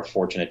are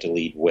fortunate to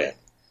lead with.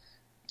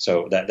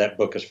 So that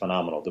book is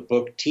phenomenal. The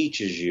book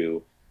teaches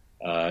you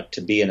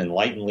to be an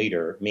enlightened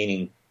leader,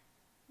 meaning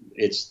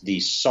it's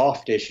the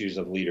soft issues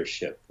of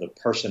leadership, the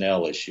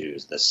personnel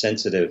issues, the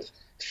sensitive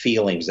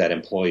feelings that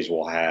employees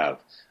will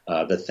have,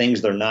 the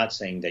things they're not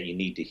saying that you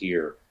need to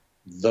hear.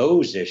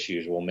 Those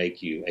issues will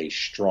make you a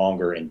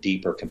stronger and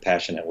deeper,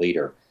 compassionate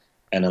leader.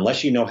 And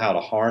unless you know how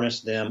to harness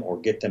them or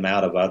get them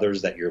out of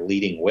others that you're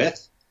leading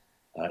with,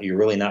 you're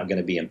really not going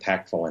to be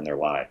impactful in their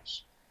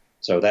lives.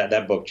 So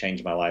that book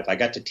changed my life. I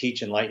got to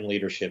teach enlightened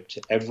leadership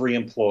to every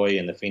employee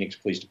in the Phoenix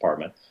Police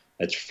Department.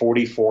 That's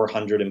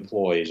 4,400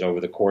 employees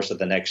over the course of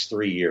the next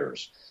 3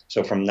 years.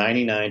 So from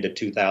 99 to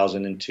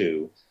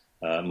 2002,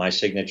 my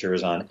signature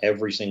is on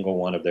every single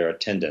one of their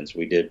attendants.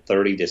 We did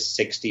 30 to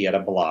 60 at a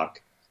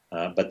block,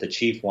 but the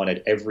chief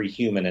wanted every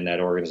human in that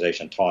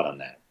organization taught on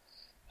that.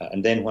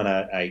 And then when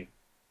I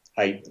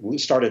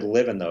started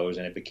living those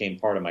and it became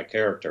part of my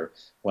character,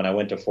 when I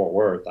went to Fort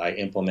Worth, I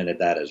implemented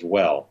that as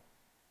well.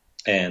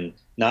 And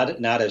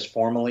not as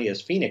formally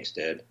as Phoenix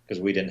did, because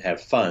we didn't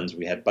have funds.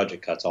 We had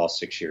budget cuts all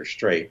 6 years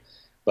straight.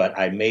 But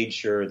I made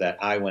sure that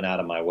I went out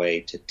of my way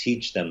to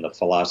teach them the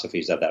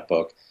philosophies of that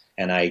book.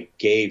 And I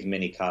gave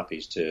many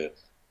copies to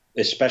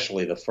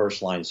especially the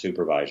first-line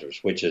supervisors,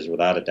 which is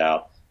without a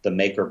doubt the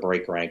make or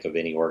break rank of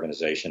any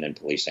organization in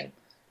policing.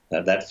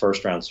 That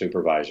first-round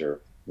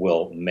supervisor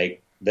will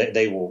make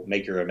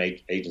your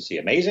agency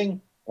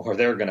amazing, or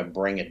they're going to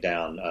bring it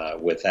down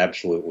with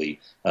absolutely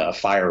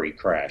fiery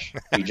crash.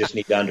 You just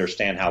need to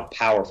understand how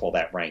powerful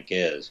that rank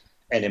is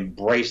and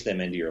embrace them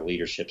into your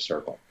leadership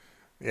circle.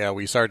 Yeah,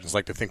 we sergeants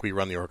like to think we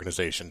run the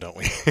organization, don't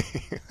we?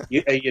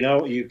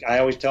 I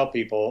always tell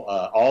people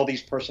all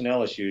these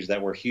personnel issues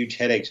that were huge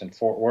headaches in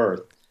Fort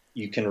Worth,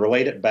 you can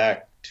relate it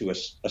back to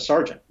a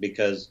sergeant,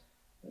 because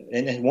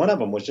and one of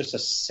them was just a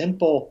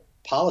simple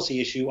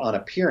policy issue on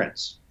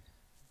appearance.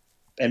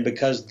 And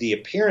because the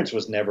appearance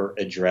was never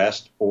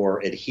addressed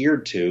or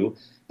adhered to,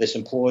 this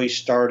employee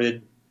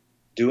started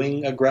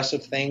doing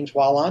aggressive things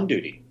while on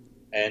duty.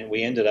 And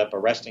we ended up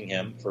arresting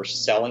him for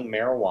selling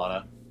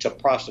marijuana to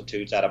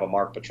prostitutes out of a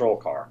marked patrol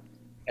car.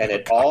 And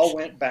it all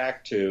went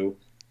back to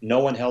no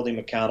one held him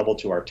accountable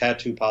to our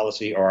tattoo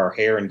policy or our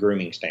hair and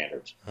grooming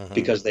standards,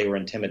 because they were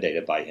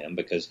intimidated by him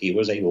because he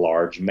was a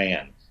large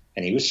man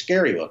and he was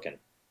scary looking.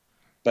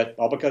 but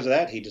all because of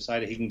that, he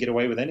decided he can get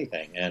away with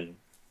anything. And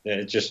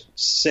it's just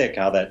sick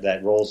how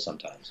that rolls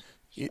sometimes.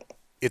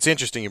 It's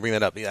interesting you bring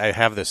that up. I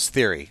have this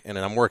theory, and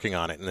I'm working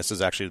on it, and this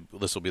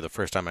will be the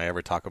first time I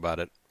ever talk about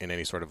it in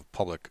any sort of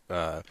public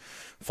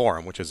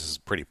forum, which is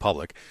pretty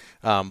public.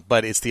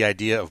 But it's the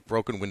idea of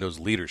broken windows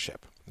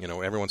leadership.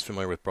 Everyone's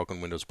familiar with broken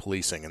windows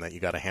policing, and that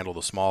you got to handle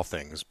the small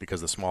things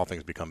because the small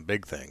things become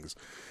big things.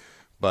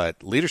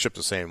 But leadership's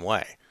the same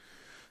way.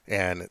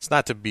 And it's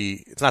not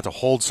to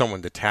hold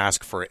someone to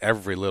task for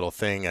every little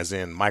thing, as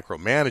in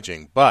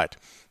micromanaging, but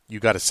you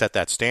got to set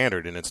that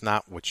standard, and it's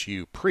not what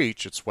you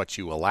preach; it's what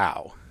you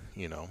allow.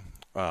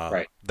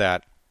 Right.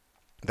 That's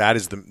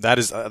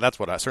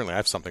what I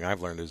have something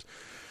I've learned is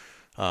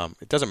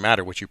it doesn't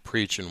matter what you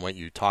preach and what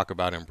you talk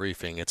about in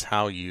briefing. It's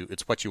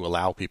what you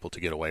allow people to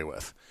get away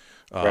with,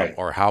 right.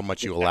 Or how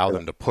much you allow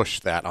them to push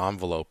that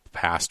envelope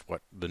past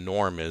what the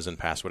norm is and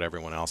past what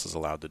everyone else is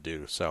allowed to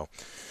do. So,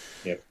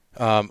 yep.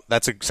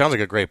 Sounds like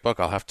a great book.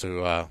 I'll have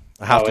to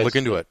look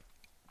into it.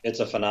 It's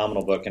a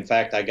phenomenal book. In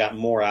fact, I got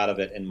more out of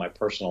it in my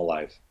personal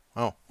life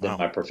than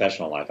my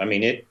professional life. I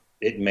mean,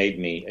 it made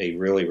me a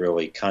really,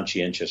 really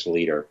conscientious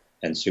leader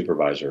and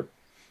supervisor.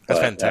 That's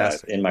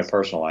fantastic. In my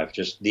personal life,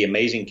 just the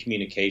amazing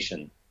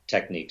communication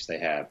techniques they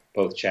have,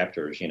 both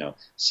chapters,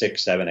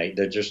 6, 7, 8,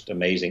 they're just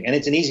amazing. And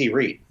it's an easy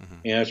read. Mm-hmm.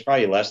 It's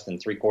probably less than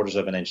 3/4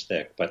 of an inch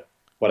thick, but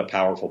what a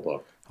powerful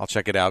book. I'll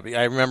check it out.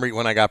 I remember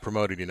when I got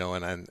promoted,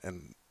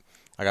 and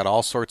I got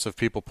all sorts of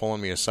people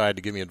pulling me aside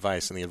to give me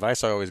advice, and the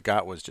advice I always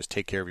got was just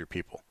take care of your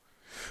people.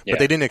 Yeah. But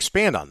they didn't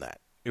expand on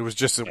that. It was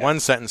just one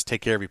sentence,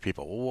 take care of your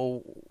people.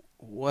 Well,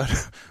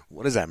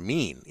 what does that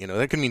mean?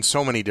 That can mean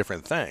so many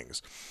different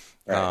things.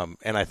 Right.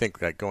 And I think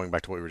that going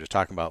back to what we were just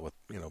talking about with,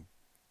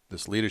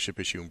 this leadership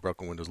issue and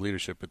broken windows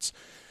leadership, it's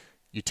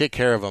you take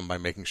care of them by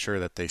making sure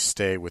that they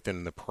stay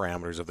within the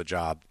parameters of the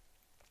job.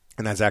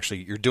 And that's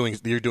actually, you're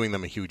doing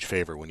them a huge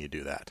favor when you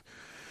do that.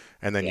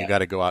 And then you got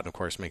to go out and, of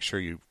course, make sure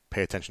you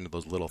pay attention to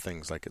those little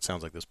things, like it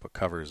sounds like this book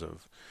covers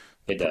of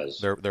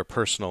their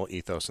personal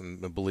ethos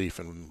and the belief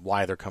and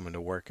why they're coming to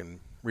work,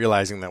 and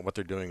realizing that what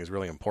they're doing is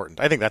really important.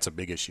 I think that's a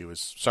big issue. Is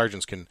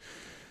sergeants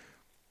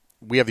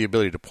we have the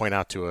ability to point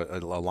out to a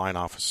line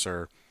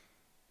officer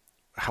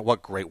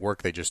what great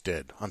work they just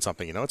did on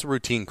something. It's a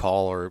routine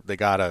call, or they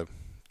got a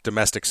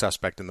domestic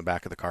suspect in the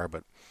back of the car,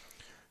 but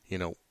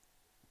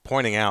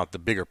pointing out the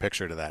bigger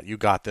picture to that, you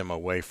got them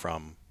away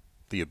from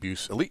the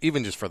abuse,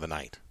 even just for the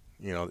night.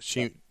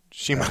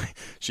 She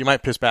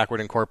might piss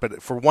backward in court,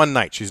 but for one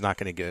night she's not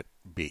going to get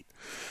beat.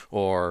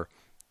 Or,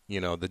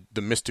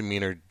 the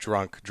misdemeanor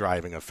drunk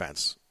driving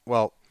offense.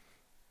 Well,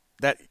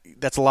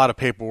 that's a lot of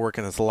paperwork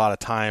and it's a lot of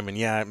time.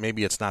 And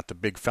maybe it's not the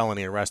big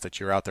felony arrest that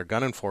you're out there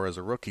gunning for as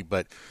a rookie,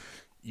 but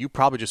you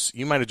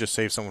might have just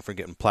saved someone from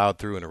getting plowed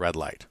through in a red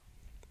light.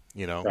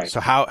 Right. So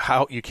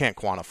how you can't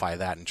quantify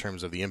that in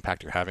terms of the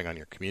impact you're having on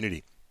your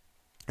community.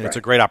 And It's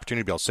a great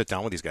opportunity to be able to sit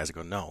down with these guys and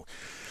go, no,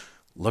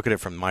 look at it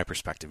from my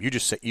perspective.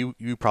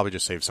 You probably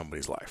just saved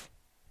somebody's life,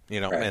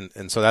 right.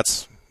 and so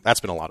that's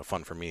been a lot of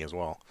fun for me as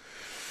well.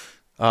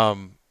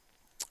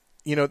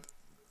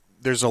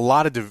 There's a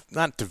lot of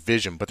not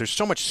division, but there's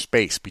so much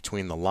space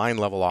between the line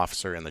level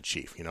officer and the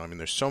chief.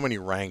 There's so many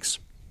ranks.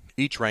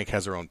 Each rank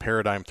has their own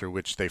paradigm through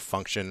which they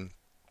function.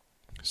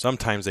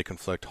 Sometimes they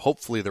conflict.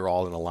 Hopefully they're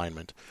all in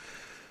alignment.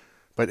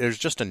 But there's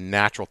just a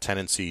natural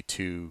tendency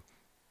to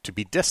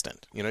be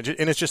distant, and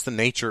it's just the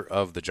nature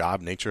of the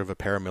job, nature of a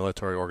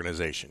paramilitary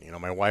organization.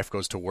 My wife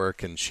goes to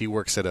work and she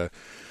works at a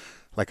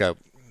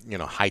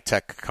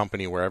high-tech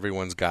company where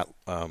everyone's got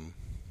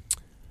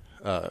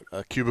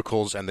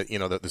cubicles, and the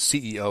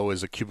CEO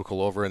is a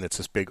cubicle over, and it's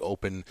this big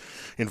open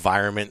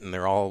environment, and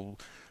they're all,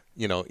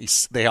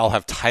 they all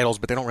have titles,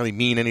 but they don't really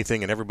mean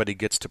anything, and everybody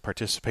gets to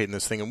participate in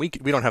this thing. And we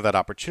don't have that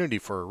opportunity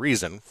for a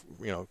reason,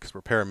 because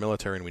we're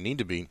paramilitary and we need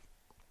to be,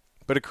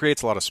 but it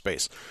creates a lot of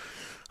space.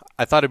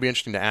 I thought it'd be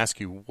interesting to ask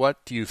you,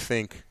 what do you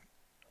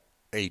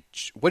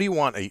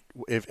want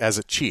as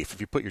a chief,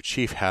 if you put your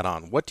chief hat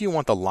on, what do you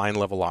want the line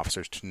level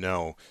officers to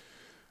know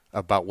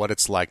about what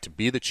it's like to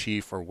be the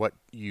chief, or what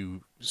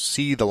you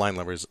see the line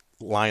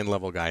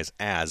level guys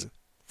as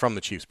from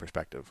the chief's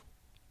perspective?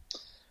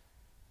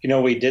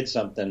 We did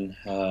something,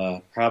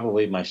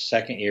 probably my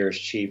second year as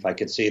chief. I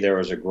could see there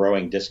was a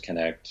growing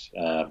disconnect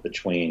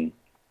between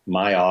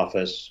my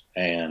office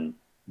and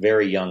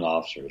very young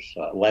officers,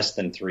 less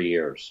than 3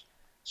 years.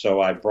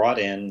 So I brought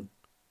in,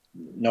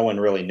 no one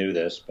really knew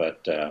this,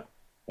 but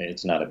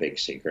it's not a big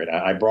secret.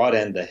 I brought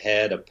in the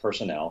head of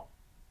personnel,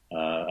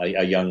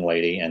 a young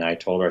lady, and I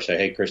told her, I said,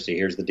 hey, Christy,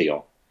 here's the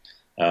deal.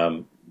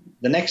 The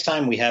next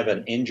time we have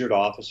an injured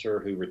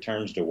officer who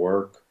returns to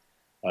work,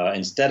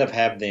 instead of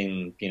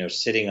having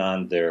sitting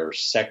on their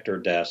sector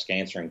desk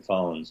answering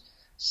phones,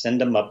 send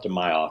them up to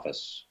my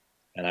office,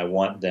 and I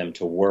want them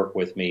to work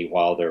with me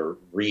while they're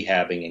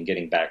rehabbing and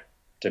getting back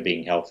to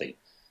being healthy.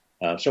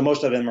 So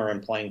most of them are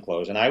in plain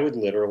clothes, and I would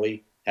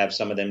literally have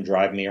some of them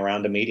drive me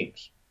around to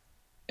meetings.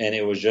 And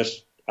it was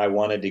just, I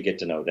wanted to get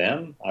to know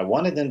them. I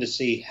wanted them to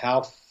see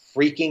how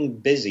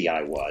freaking busy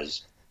I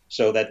was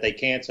so that they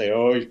can't say,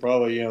 oh, he's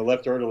probably,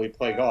 left early to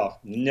play golf.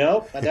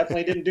 Nope, I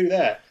definitely didn't do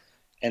that.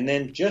 And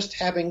then just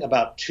having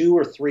about 2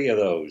 or 3 of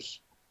those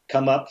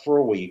come up for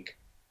a week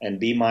and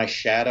be my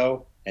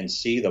shadow and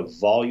see the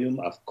volume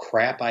of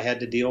crap I had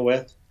to deal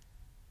with,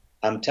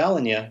 I'm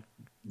telling you,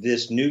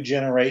 this new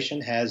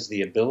generation has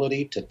the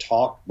ability to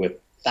talk with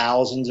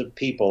thousands of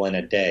people in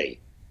a day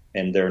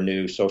in their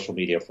new social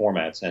media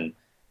formats. And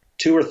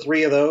 2 or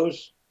 3 of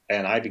those,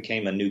 and I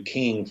became a new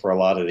king for a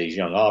lot of these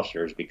young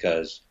officers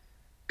because,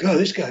 God,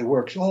 this guy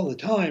works all the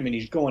time and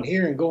he's going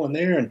here and going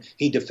there, and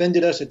he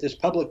defended us at this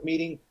public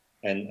meeting,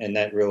 and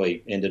that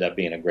really ended up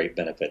being a great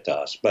benefit to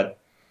us. But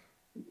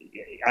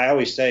I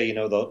always say,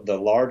 the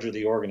larger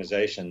the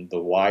organization, the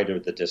wider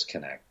the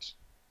disconnect.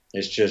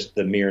 It's just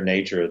the mere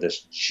nature of this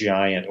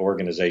giant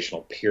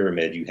organizational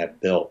pyramid you have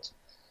built.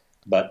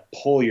 But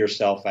pull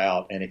yourself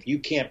out, and if you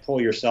can't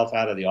pull yourself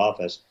out of the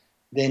office,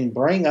 then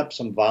bring up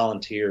some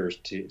volunteers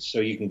so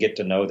you can get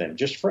to know them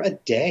just for a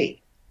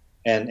day.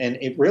 And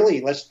it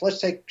really, let's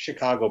take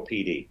Chicago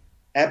PD,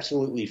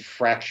 absolutely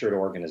fractured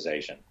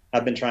organization.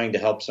 I've been trying to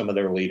help some of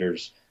their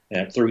leaders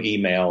through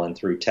email and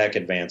through tech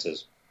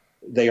advances.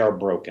 They are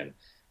broken.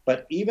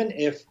 But even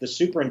if the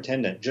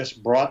superintendent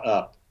just brought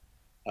up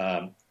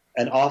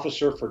an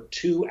officer for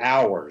 2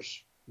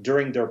 hours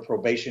during their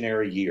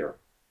probationary year,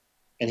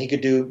 and he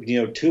could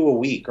do 2 a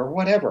week or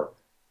whatever,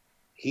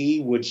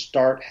 he would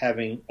start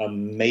having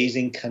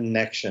amazing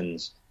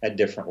connections at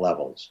different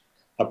levels.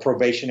 A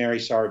probationary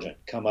sergeant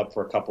come up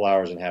for a couple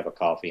hours and have a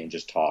coffee and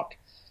just talk.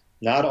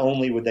 Not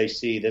only would they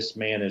see this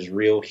man is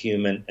real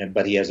human,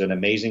 but he has an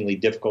amazingly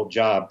difficult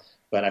job,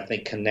 but I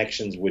think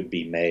connections would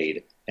be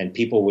made, and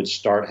people would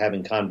start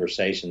having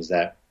conversations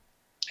that,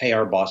 hey,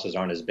 our bosses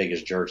aren't as big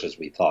as jerks as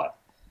we thought.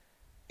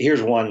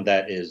 Here's one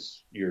that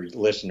is your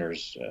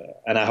listeners,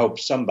 and I hope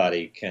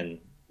somebody can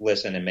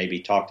listen and maybe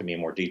talk to me in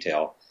more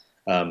detail.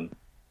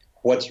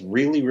 What's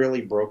really,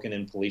 really broken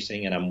in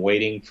policing, and I'm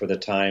waiting for the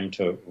time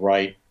to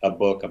write a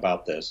book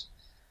about this,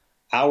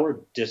 our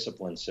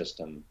discipline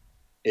system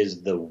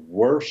is the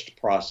worst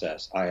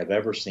process I have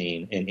ever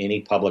seen in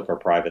any public or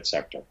private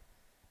sector.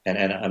 And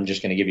I'm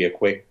just going to give you a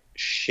quick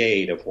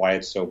shade of why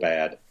it's so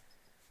bad.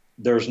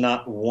 There's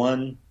not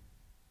one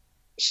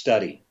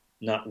study,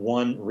 not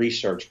one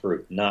research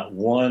group, not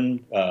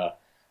one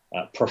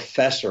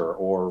professor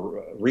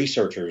or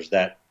researchers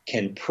that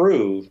can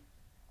prove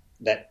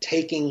that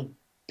taking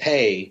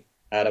pay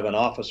out of an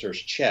officer's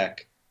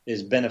check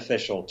is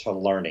beneficial to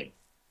learning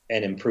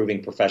and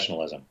improving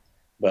professionalism.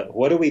 But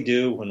what do we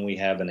do when we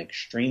have an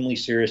extremely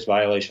serious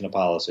violation of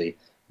policy,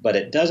 but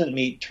it doesn't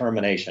meet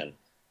termination?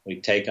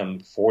 We take them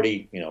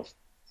 40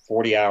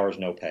 hours,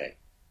 no pay,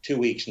 2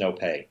 weeks, no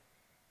pay.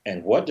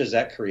 And what does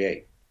that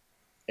create?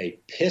 A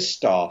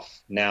pissed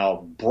off, now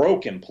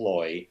broke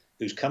employee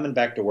who's coming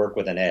back to work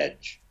with an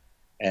edge.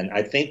 And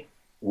I think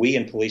we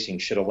in policing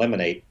should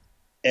eliminate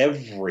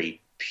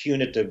every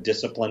punitive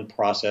discipline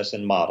process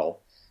and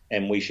model,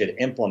 and we should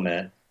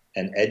implement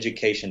an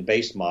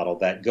education-based model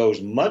that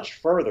goes much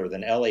further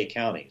than LA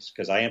counties,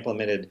 because I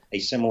implemented a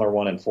similar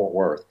one in Fort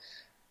Worth,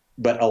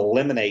 but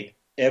eliminate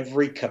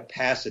every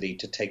capacity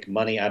to take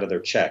money out of their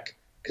check,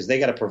 because they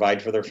got to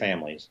provide for their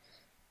families.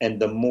 And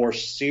the more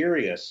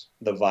serious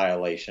the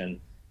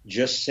violation,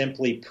 just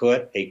simply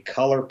put a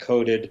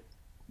color-coded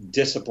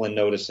discipline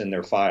notice in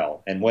their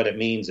file. And what it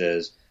means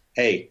is,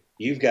 hey,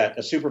 you've got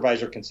a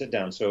supervisor can sit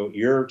down. So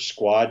your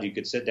squad, you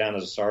could sit down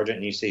as a sergeant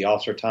and you see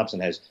Officer Thompson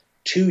has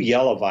 2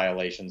 yellow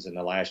violations in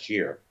the last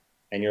year.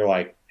 And you're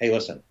like, hey,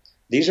 listen,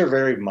 these are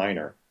very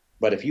minor.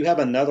 But if you have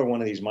another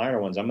one of these minor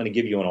ones, I'm going to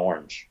give you an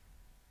orange.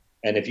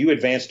 And if you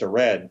advance to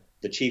red,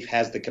 the chief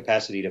has the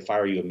capacity to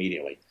fire you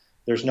immediately.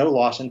 There's no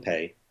loss in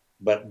pay,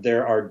 but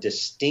there are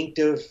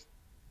distinctive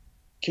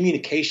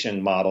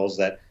communication models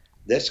that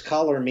this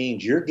color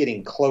means you're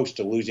getting close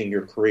to losing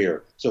your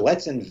career. So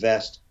let's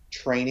invest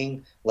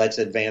training. Let's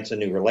advance a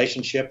new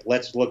relationship.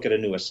 Let's look at a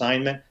new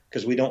assignment,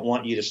 because we don't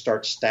want you to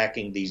start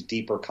stacking these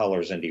deeper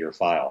colors into your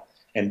file.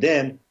 And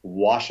then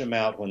wash them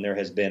out when there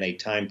has been a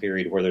time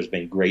period where there's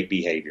been great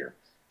behavior.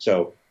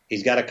 So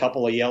he's got a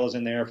couple of yellows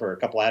in there for a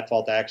couple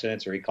at-fault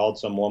accidents, or he called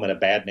some woman a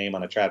bad name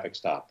on a traffic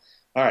stop.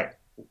 All right,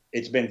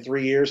 it's been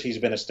 3 years. He's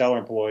been a stellar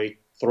employee.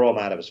 Throw him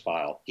out of his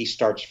file. He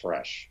starts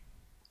fresh.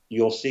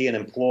 You'll see an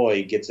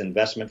employee gets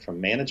investment from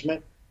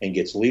management and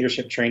gets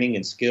leadership training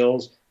and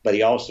skills, but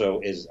he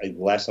also is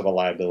less of a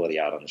liability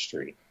out on the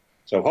street.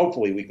 So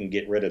hopefully we can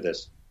get rid of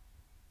this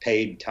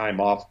paid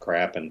time off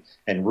crap and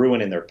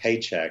ruining their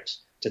paychecks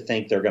to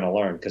think they're going to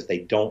learn, because they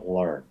don't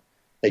learn.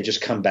 They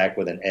just come back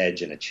with an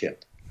edge and a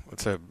chip.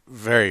 That's a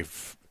very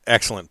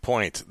excellent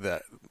point.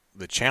 That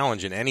the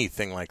challenge in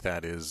anything like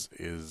that is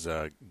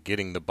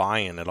getting the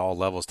buy-in at all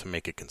levels to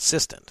make it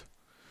consistent.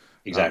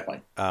 Exactly.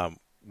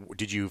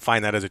 Did you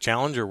find that as a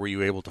challenge, or were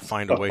you able to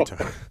find a way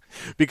to?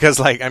 Because,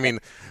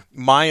 and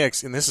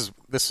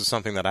this is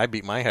something that I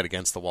beat my head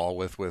against the wall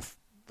with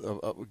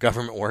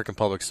government work and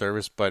public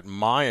service. But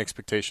my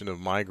expectation of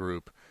my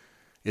group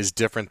is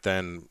different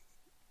than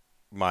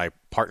my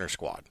partner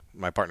squad,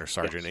 my partner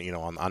sergeant, yes,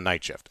 on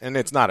night shift. And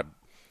it's not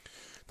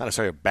not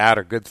necessarily a bad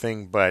or good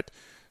thing, but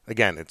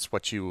again, it's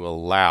what you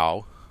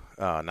allow,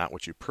 not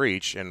what you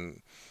preach.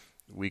 And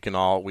we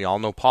all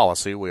know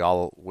policy. We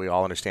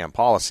all understand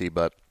policy,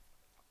 but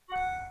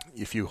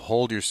if you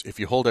hold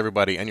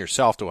everybody and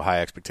yourself to a high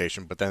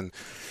expectation, but then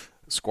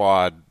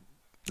Squad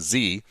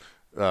Z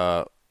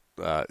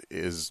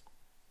is,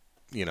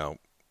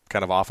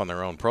 kind of off on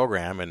their own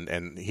program,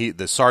 and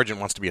the sergeant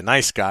wants to be a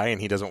nice guy, and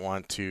he doesn't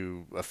want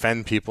to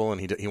offend people, and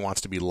he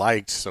wants to be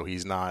liked, so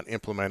he's not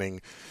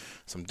implementing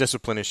some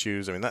discipline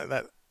issues. I mean,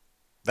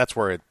 that's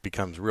where it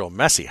becomes real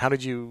messy. How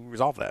did you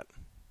resolve that?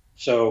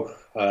 So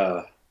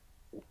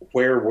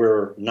where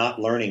we're not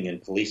learning in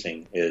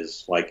policing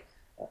is like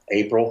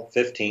April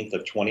 15th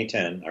of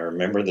 2010. I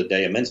remember the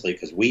day immensely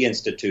because we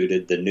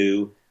instituted the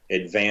new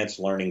Advanced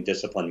Learning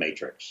Discipline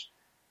Matrix.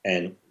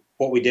 And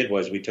what we did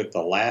was we took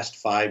the last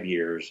 5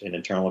 years in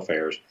internal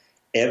affairs,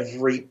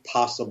 every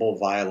possible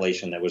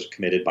violation that was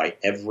committed by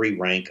every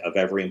rank of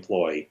every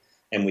employee,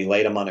 and we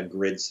laid them on a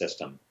grid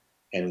system.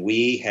 And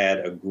we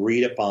had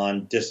agreed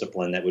upon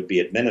discipline that would be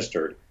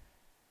administered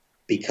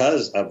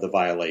because of the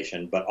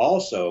violation, but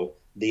also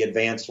the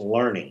advanced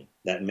learning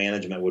that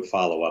management would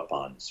follow up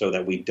on so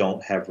that we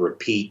don't have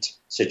repeat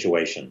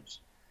situations.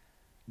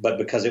 But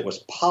because it was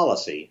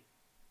policy,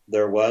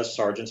 there was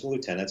sergeants and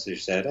lieutenants who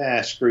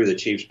said, screw the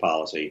chief's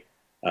policy.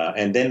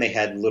 And then they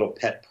had little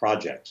pet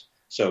projects.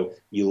 So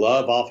you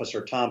love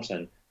Officer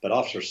Thompson, but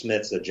Officer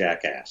Smith's a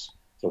jackass.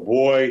 So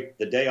boy,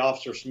 the day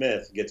Officer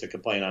Smith gets a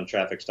complaint on a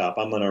traffic stop,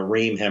 I'm going to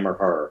ream him or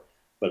her.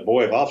 But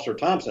boy, if Officer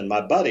Thompson,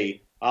 my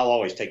buddy, I'll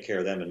always take care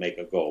of them and make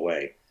it go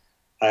away.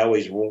 I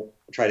always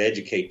try to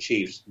educate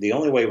chiefs. The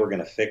only way we're going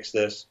to fix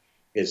this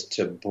is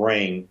to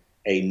bring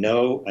a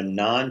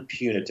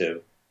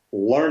non-punitive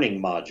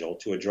learning module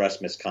to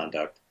address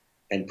misconduct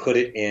and put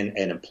it in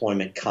an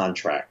employment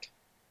contract.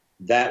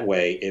 That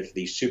way, if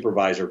the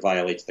supervisor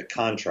violates the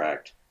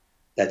contract,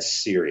 that's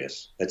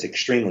serious. That's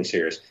extremely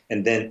serious.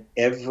 And then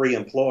every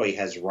employee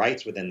has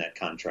rights within that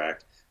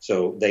contract,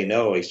 so they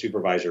know a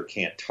supervisor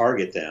can't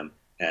target them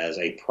as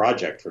a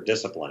project for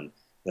discipline.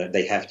 That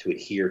they have to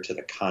adhere to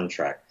the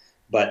contract.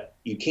 But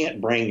you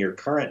can't bring your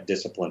current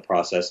discipline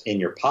process in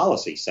your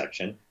policy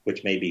section,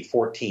 which may be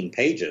 14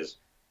 pages,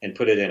 and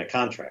put it in a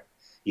contract.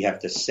 You have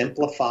to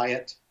simplify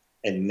it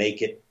and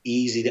make it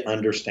easy to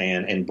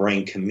understand and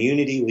bring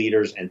community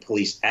leaders and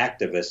police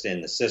activists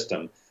in the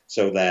system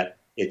so that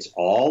it's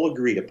all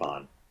agreed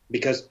upon.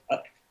 Because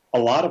a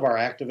lot of our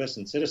activists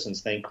and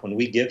citizens think when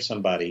we give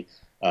somebody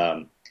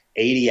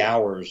 80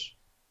 hours,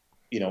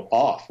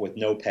 off with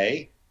no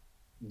pay,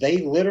 they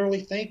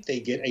literally think they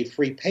get a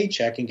free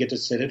paycheck and get to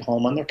sit at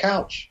home on their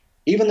couch.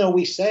 Even though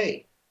we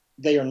say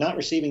they are not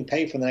receiving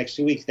pay for the next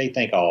 2 weeks, they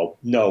think, oh,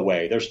 no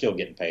way, they're still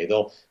getting paid.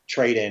 They'll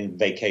trade in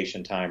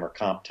vacation time or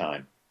comp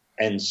time.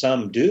 And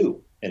some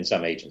do in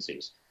some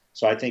agencies.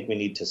 So I think we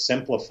need to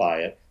simplify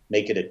it,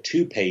 make it a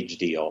 2-page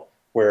deal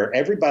where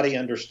everybody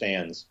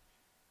understands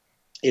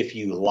if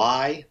you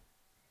lie,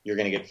 you're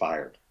going to get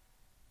fired.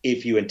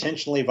 If you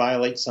intentionally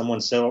violate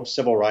someone's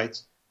civil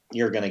rights,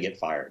 you're going to get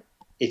fired.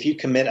 If you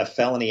commit a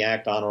felony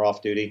act on or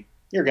off duty,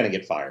 you're going to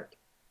get fired.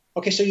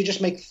 Okay, so you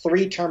just make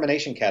 3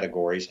 termination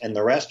categories, and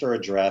the rest are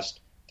addressed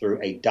through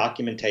a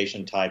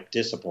documentation-type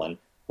discipline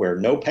where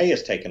no pay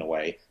is taken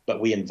away, but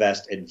we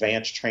invest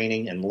advanced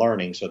training and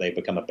learning so they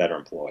become a better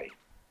employee.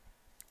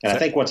 And I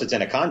think once it's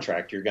in a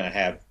contract, you're going to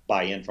have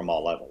buy-in from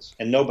all levels.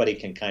 And nobody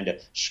can kind of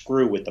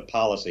screw with the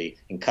policy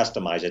and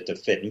customize it to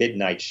fit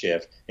midnight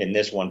shift in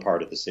this one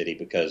part of the city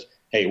because,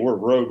 hey, we're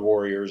road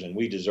warriors and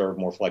we deserve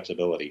more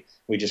flexibility.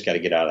 We just got to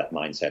get out of that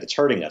mindset. It's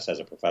hurting us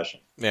as a profession.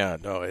 Yeah,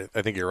 no,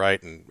 I think you're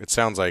right. And it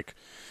sounds like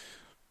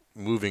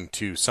moving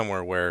to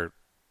somewhere where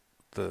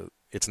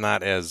it's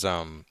not as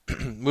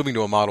moving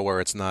to a model where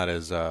it's not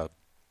as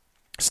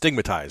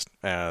stigmatized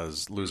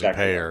as losing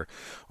pay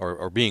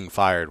or being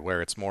fired,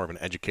 where it's more of an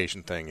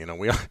education thing.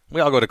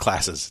 We all go to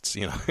classes. It's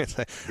we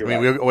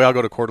all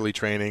go to quarterly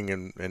training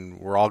and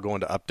we're all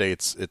going to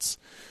updates.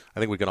 I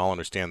think we can all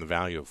understand the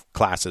value of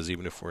classes,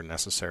 even if we're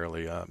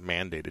necessarily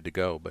mandated to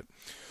go. But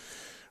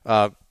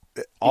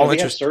we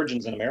have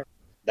surgeons in America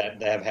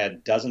that have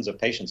had dozens of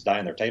patients die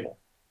on their table,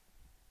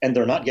 and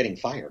they're not getting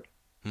fired.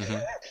 Mm-hmm.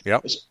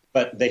 Yep.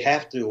 But they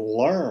have to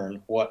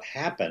learn what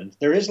happened.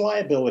 There is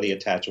liability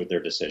attached with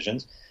their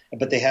decisions,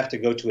 but they have to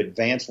go to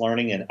advanced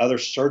learning and other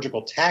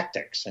surgical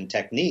tactics and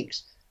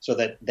techniques so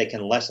that they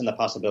can lessen the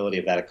possibility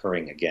of that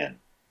occurring again.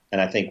 And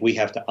I think we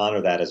have to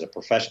honor that as a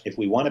profession. If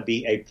we want to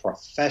be a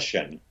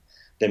profession,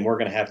 then we're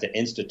going to have to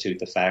institute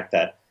the fact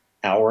that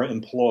our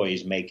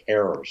employees make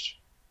errors.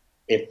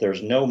 If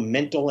there's no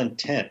mental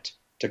intent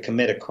to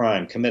commit a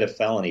crime, commit a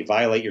felony,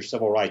 violate your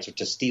civil rights, or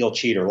to steal,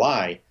 cheat, or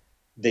lie,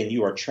 then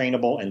you are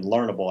trainable and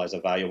learnable as a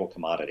valuable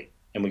commodity.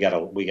 And we got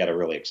to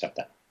really accept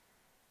that.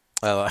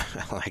 I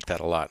like that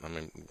a lot. I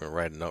mean, we're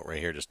writing a note right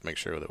here just to make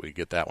sure that we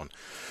get that one.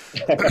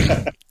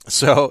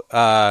 So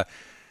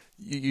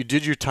you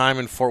did your time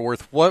in Fort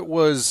Worth.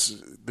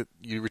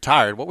 You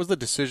retired. What was the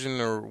decision,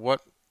 or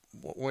what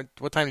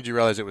time did you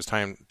realize it was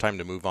time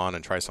to move on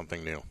and try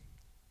something new?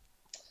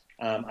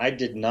 I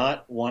did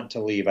not want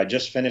to leave. I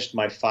just finished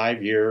my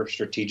 5-year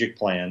strategic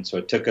plan, so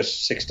it took us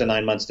 6 to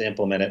 9 months to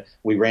implement it.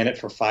 We ran it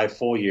for 5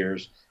 full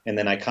years, and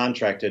then I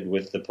contracted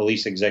with the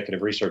Police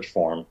Executive Research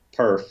Forum,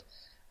 PERF.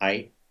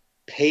 I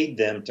paid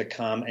them to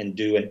come and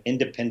do an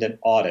independent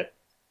audit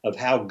of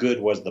how good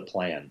was the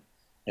plan.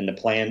 And the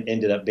plan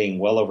ended up being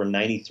well over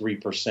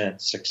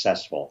 93%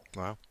 successful.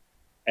 Wow.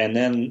 And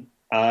then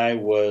I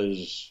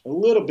was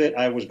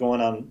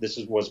going on,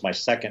 was my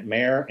second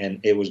mayor, and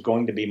it was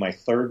going to be my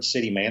third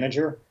city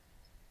manager.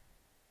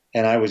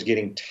 And I was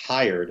getting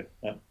tired.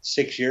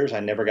 6 years, I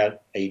never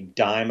got a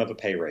dime of a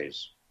pay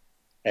raise.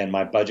 And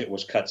my budget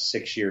was cut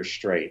 6 years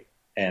straight.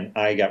 And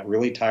I got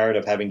really tired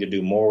of having to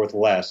do more with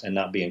less and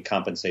not being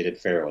compensated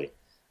fairly.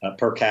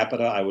 Per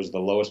capita, I was the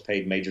lowest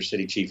paid major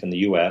city chief in the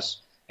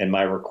U.S., and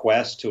my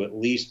request to at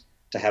least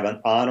to have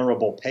an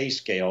honorable pay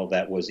scale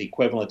that was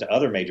equivalent to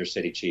other major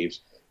city chiefs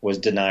was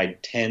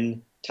denied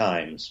 10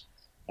 times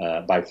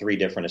by 3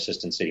 different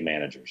assistant city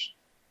managers.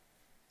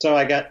 So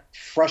I got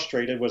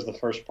frustrated was the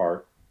first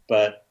part,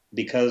 but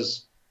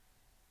because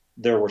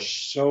there were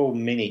so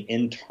many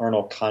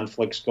internal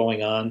conflicts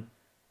going on,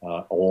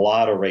 a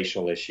lot of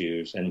racial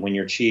issues, and when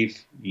you're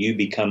chief, you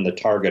become the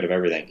target of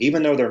everything.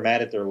 Even though they're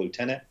mad at their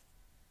lieutenant,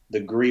 the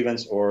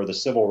grievance or the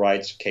civil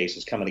rights case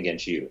is coming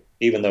against you,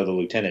 even though the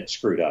lieutenant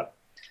screwed up.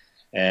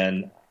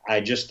 And I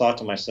just thought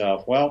to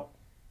myself, well,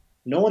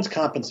 no one's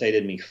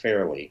compensated me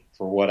fairly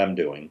for what I'm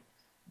doing.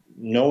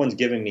 No one's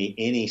giving me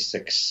any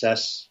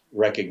success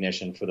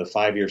recognition for the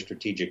 5-year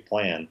strategic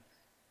plan.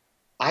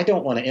 I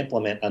don't want to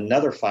implement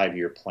another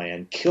 5-year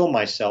plan, kill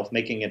myself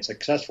making it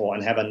successful,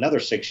 and have another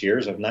 6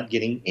 years of not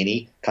getting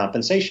any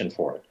compensation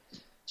for it.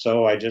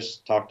 So I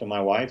just talked to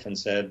my wife and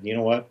said, you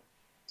know what?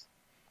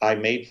 I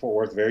made Fort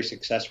Worth very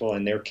successful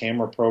in their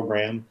camera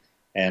program,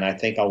 and I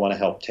think I want to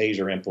help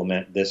TASER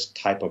implement this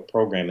type of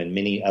program in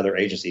many other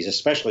agencies,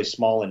 especially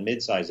small and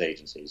mid-sized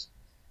agencies.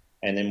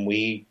 And then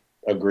we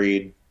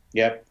agreed,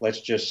 yep,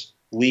 let's just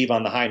leave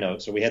on the high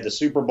note. So we had the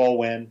Super Bowl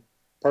win.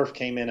 Perf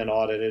came in and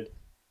audited.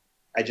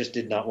 I just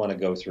did not want to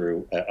go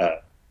through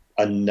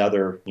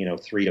another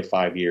 3 to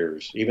 5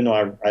 years. Even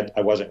though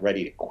I wasn't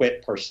ready to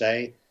quit per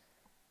se,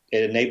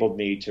 it enabled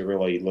me to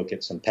really look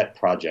at some pet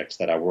projects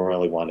that I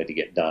really wanted to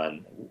get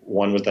done.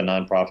 One was the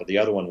nonprofit. The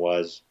other one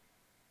was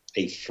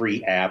a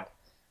free app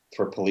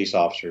for police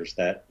officers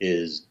that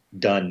is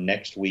done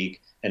next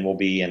week and will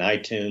be in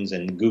iTunes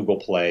and Google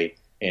Play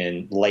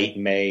in late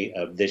May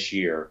of this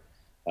year.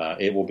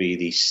 It will be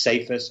the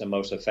safest and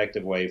most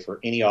effective way for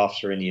any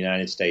officer in the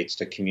United States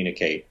to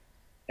communicate,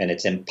 and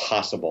it's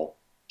impossible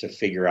to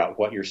figure out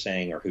what you're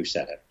saying or who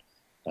said it.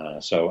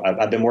 So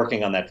I've been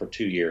working on that for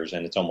 2 years,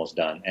 and it's almost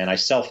done. And I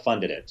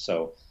self-funded it,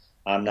 so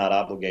I'm not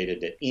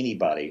obligated to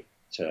anybody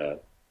to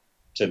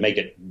make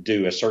it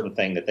do a certain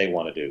thing that they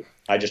want to do.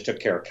 I just took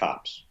care of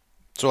cops.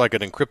 So like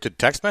an encrypted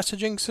text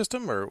messaging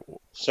system? Or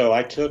So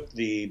I took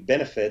the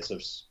benefits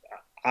of,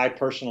 I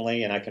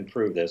personally, and I can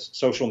prove this,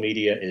 social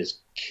media is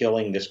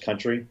killing this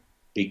country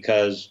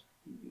because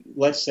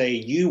let's say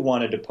you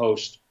wanted to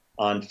post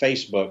on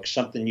Facebook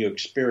something you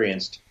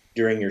experienced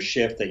during your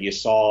shift that you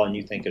saw and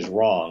you think is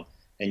wrong,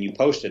 and you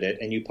posted it,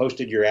 and you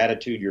posted your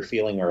attitude, your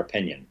feeling, or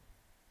opinion.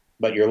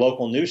 But your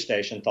local news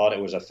station thought it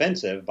was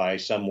offensive by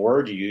some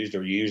word you used,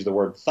 or you used the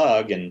word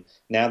thug, and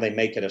now they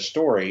make it a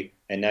story,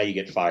 and now you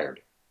get fired.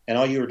 And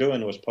all you were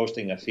doing was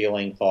posting a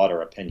feeling, thought,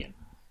 or opinion.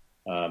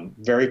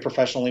 Very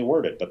professionally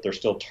worded, but they're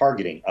still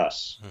targeting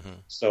us. Mm-hmm.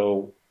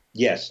 So,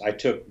 yes, I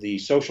took the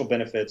social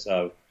benefits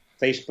of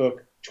Facebook,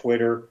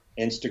 Twitter,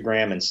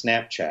 Instagram, and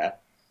Snapchat,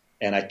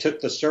 and I took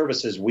the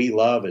services we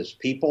love as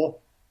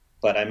people,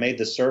 but I made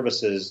the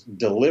services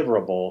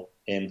deliverable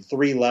in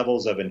 3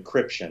 levels of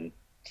encryption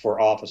for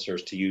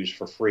officers to use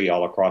for free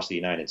all across the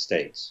United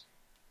States.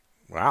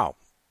 Wow.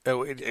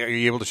 Are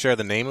you able to share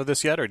the name of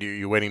this yet, or are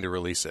you waiting to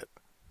release it?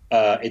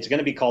 It's going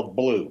to be called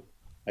Blue.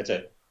 That's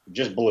it.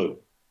 Just Blue.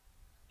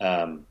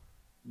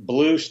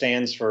 Blue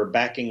stands for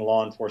Backing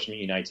Law Enforcement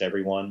Unites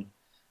Everyone.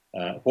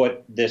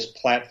 What this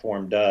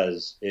platform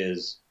does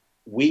is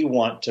we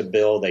want to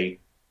build a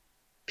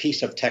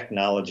piece of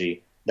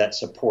technology that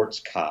supports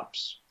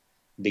cops,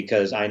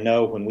 because I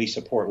know when we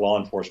support law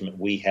enforcement,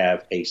 we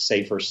have a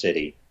safer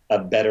city, a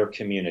better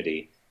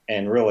community,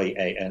 and really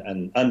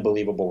an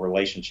unbelievable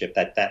relationship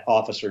that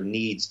officer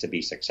needs to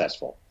be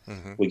successful.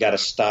 Mm-hmm. We got to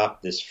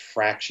stop this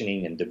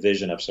fractioning and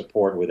division of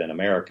support within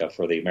America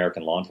for the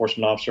American law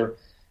enforcement officer,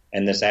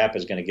 and this app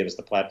is going to give us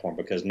the platform,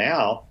 because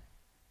now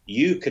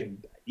you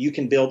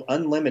can build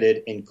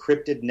unlimited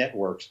encrypted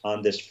networks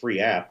on this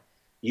free app.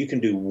 You can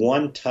do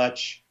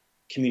one-touch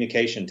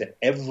communication to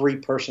every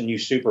person you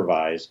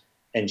supervise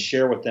and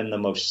share with them the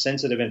most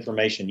sensitive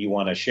information you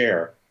want to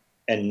share,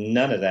 and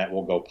none of that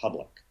will go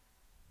public.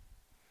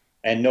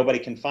 And nobody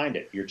can find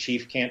it. Your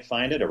chief can't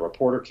find it, a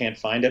reporter can't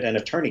find it, an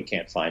attorney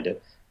can't find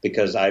it,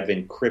 because I've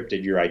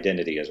encrypted your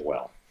identity as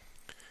well.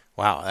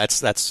 Wow,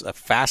 that's a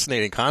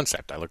fascinating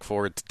concept. I look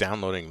forward to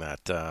downloading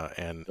that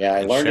and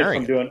I learned it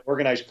from it. doing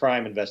organized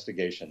crime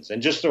investigations.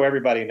 And just so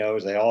everybody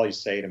knows, they always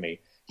say to me,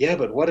 yeah,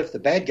 but what if the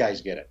bad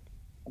guys get it?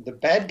 The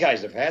bad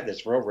guys have had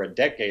this for over a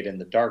decade in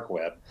the dark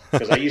web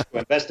because I used to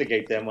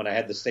investigate them when I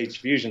had the States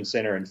Fusion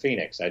Center in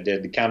Phoenix. I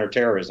did the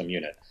counterterrorism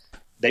unit.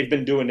 They've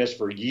been doing this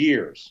for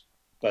years,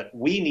 but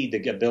we need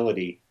the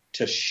ability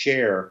to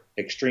share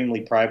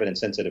extremely private and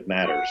sensitive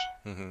matters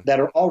that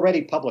are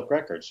already public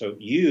records. So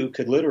you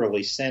could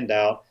literally send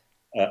out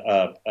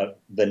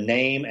the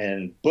name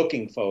and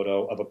booking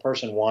photo of a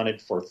person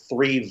wanted for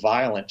 3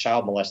 violent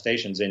child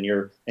molestations in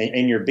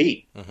your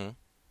beat,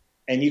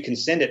 and you can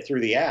send it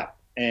through the app.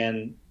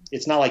 And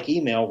it's not like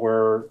email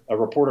where a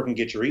reporter can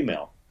get your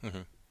email.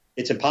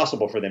 It's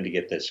impossible for them to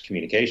get this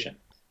communication.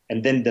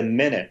 And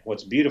then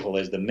what's beautiful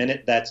is the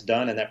minute that's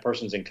done and that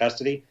person's in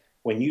custody,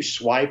 when you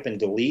swipe and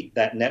delete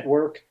that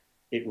network,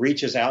 it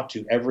reaches out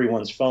to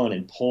everyone's phone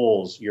and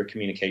pulls your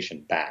communication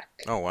back.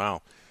 Oh,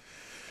 wow.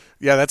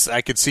 Yeah,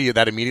 I could see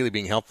that immediately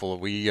being helpful.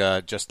 We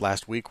just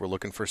last week were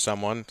looking for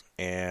someone,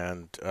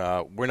 and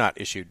we're not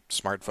issued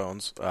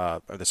smartphones.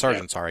 The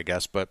sergeants are, I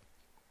guess, but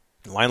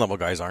line level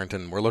guys aren't.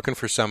 And we're looking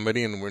for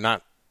somebody, and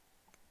not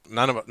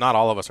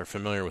all of us are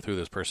familiar with who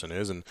this person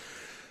is. And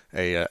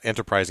a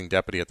enterprising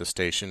deputy at the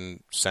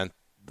station sent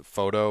the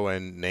photo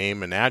and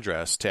name and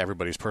address to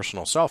everybody's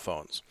personal cell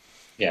phones.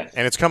 Yeah,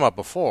 and it's come up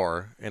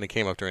before, and it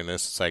came up during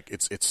this. It's like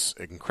it's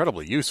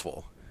incredibly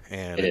useful,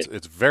 and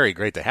it's very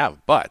great to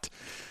have, but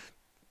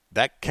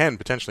that can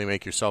potentially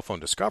make your cell phone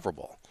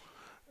discoverable.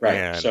 Right.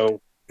 And, so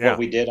what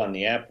we did on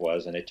the app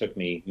was, and it took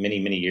me many,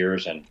 many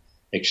years, and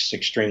it's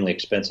extremely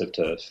expensive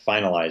to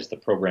finalize the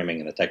programming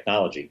and the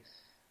technology.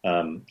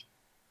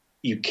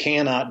 You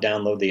cannot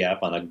download the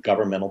app on a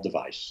governmental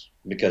device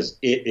because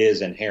it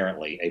is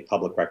inherently a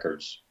public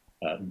records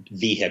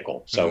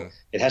vehicle. So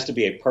it has to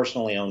be a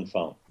personally owned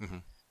phone.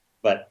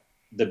 But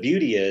the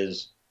beauty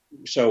is,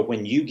 so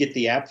when you get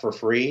the app for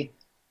free,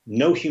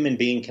 no human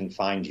being can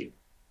find you.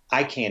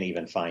 I can't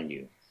even find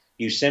you.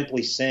 You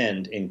simply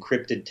send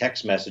encrypted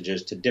text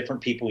messages to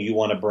different people you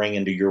want to bring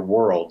into your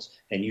worlds,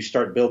 and you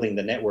start building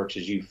the networks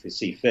as you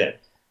see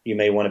fit. You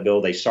may want to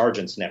build a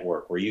sergeant's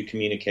network where you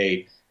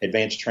communicate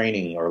advanced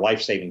training or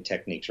life-saving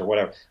techniques or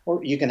whatever.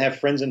 Or you can have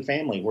friends and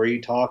family where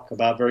you talk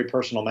about very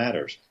personal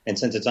matters. And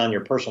since it's on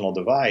your personal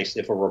device,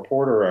 if a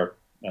reporter or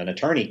an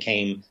attorney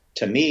came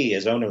to me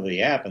as owner of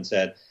the app and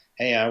said,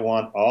 hey, I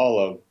want all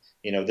of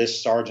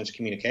this sergeant's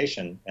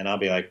communication, and I'll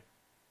be like,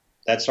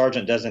 that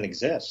sergeant doesn't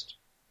exist.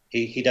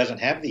 He doesn't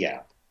have the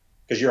app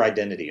because your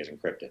identity is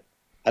encrypted.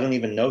 I don't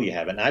even know you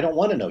have it, and I don't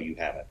want to know you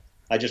have it.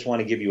 I just want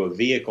to give you a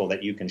vehicle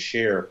that you can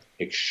share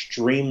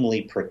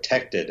extremely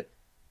protected,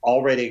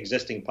 already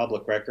existing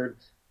public record,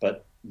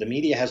 but the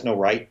media has no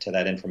right to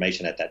that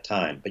information at that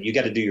time. But you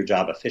got to do your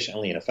job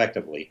efficiently and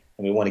effectively,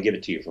 and we want to give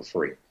it to you for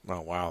free.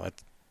 Oh, wow. That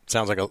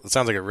sounds like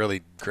a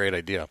really great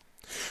idea.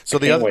 So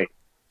wait.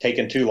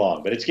 Taking too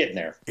long, but it's getting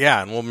there.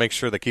 Yeah, and we'll make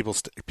sure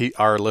that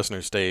our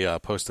listeners stay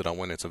posted on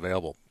when it's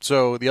available.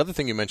 So the other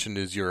thing you mentioned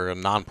is you're a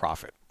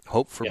nonprofit,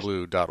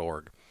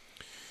 hopeforblue.org.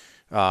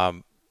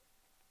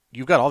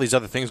 You've got all these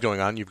other things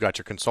going on. You've got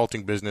your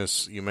consulting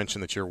business. You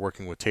mentioned that you're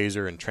working with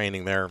Taser and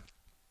training there.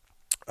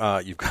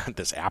 You've got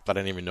this app that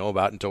I didn't even know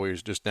about until we were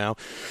just now.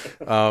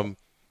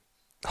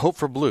 Hope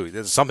for Blue.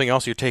 There's something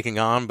else you're taking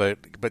on, but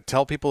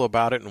tell people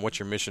about it and what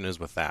your mission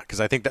is with that.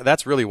 Because I think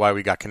that's really why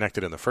we got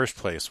connected in the first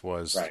place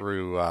was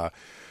through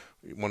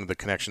one of the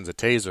connections at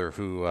Taser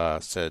who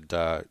said,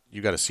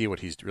 you got to see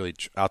what he's really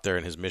out there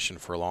in his mission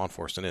for law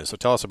enforcement is. So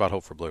tell us about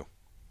Hope for Blue.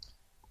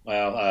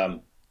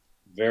 Well,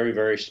 very,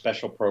 very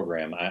special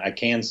program. I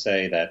can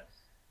say that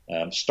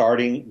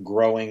starting,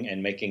 growing,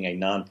 and making a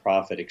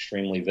nonprofit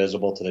extremely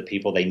visible to the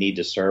people they need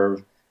to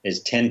serve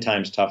is 10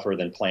 times tougher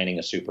than planning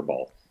a Super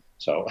Bowl.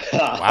 So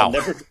wow.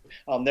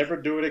 I'll never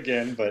do it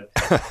again, but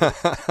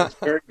it's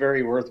very,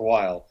 very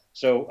worthwhile.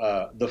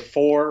 So the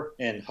 4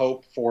 in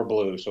Hope for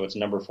Blue, so it's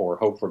number 4,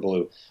 Hope for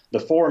Blue. The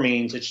 4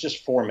 means it's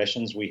just 4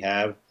 missions we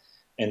have,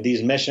 and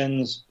these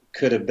missions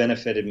could have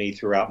benefited me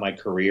throughout my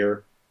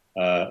career,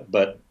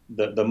 but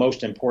the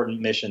most important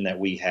mission that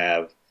we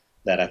have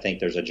that I think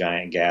there's a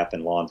giant gap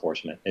in law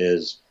enforcement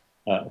is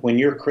when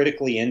you're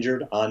critically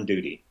injured on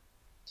duty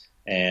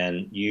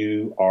and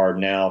you are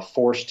now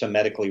forced to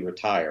medically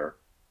retire,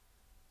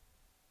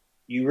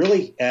 you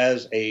really,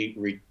 as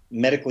a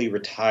medically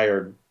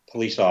retired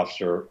police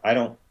officer, I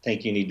don't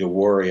think you need to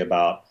worry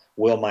about,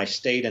 will my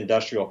state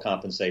industrial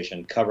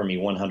compensation cover me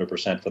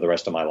 100% for the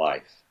rest of my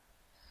life?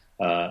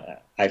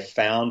 I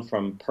found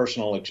from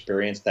personal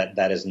experience that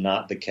that is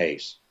not the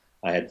case.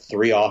 I had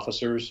 3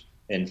 officers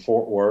in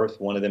Fort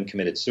Worth. One of them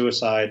committed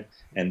suicide.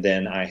 And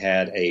then I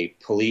had a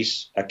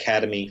police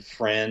academy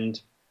friend,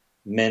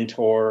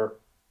 mentor,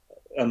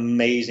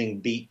 amazing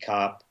beat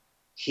cop.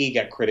 He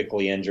got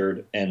critically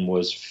injured and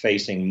was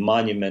facing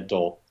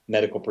monumental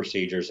medical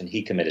procedures, and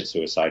he committed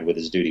suicide with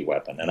his duty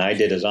weapon. And I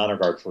did his honor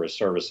guard for his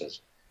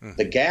services.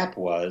 The gap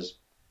was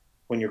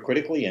when you're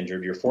critically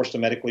injured, you're forced to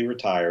medically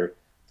retire.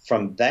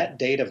 From that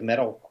date of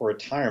medical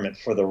retirement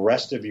for the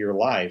rest of your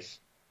life,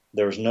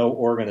 there's no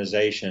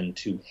organization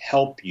to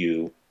help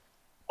you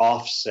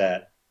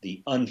offset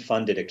the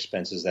unfunded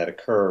expenses that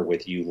occur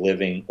with you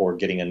living or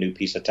getting a new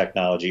piece of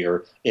technology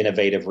or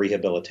innovative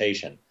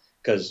rehabilitation.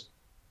 Because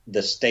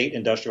the state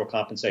industrial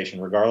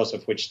compensation, regardless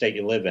of which state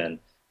you live in,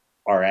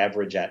 are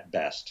average at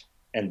best.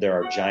 And there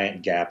are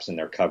giant gaps in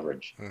their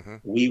coverage. Mm-hmm.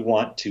 We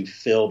want to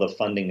fill the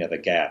funding of the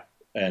gap.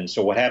 And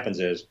so what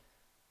happens is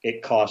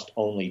it costs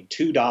only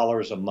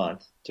 $2 a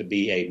month to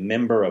be a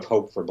member of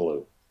Hope for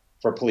Blue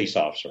for a police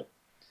officer.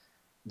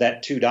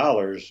 That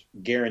 $2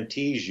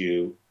 guarantees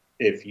you,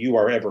 if you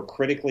are ever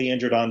critically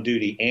injured on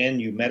duty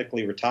and you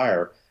medically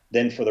retire,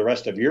 then for the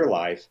rest of your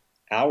life,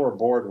 our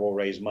board will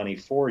raise money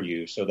for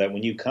you so that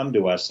when you come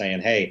to us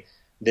saying, hey,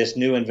 this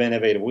new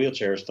innovative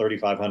wheelchair is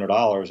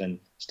 $3,500 and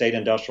state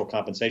industrial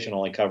compensation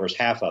only covers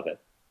half of it,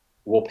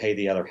 we'll pay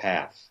the other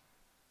half.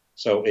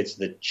 So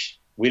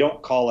we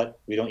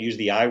don't use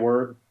the I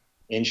word,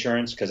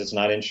 insurance, because it's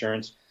not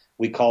insurance.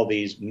 We call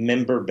these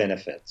member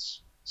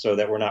benefits so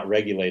that we're not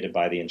regulated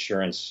by the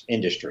insurance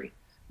industry,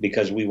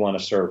 because we want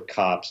to serve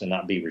cops and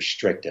not be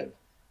restrictive.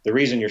 The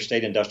reason your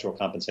state industrial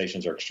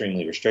compensations are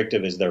extremely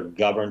restrictive is they're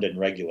governed and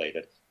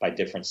regulated by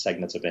different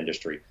segments of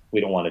industry.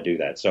 We don't want to do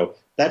that. So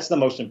that's the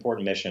most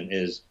important mission,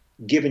 is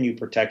giving you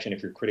protection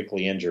if you're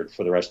critically injured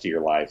for the rest of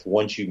your life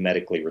once you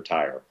medically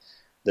retire.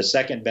 The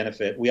second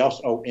benefit, we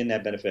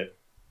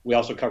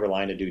also cover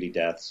line of duty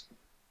deaths,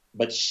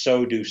 but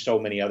so do so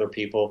many other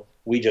people.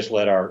 We just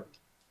let our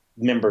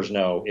members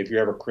know if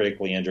you're ever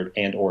critically injured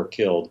and or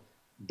killed,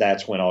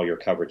 that's when all your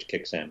coverage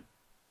kicks in.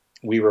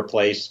 We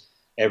replace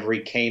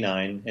every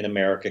canine in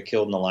America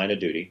killed in the line of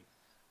duty.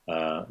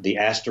 The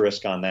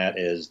asterisk on that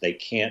is they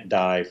can't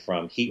die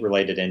from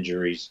heat-related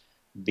injuries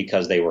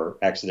because they were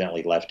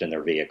accidentally left in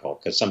their vehicle,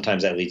 because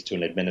sometimes that leads to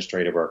an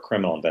administrative or a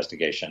criminal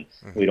investigation.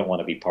 Mm-hmm. We don't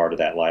want to be part of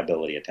that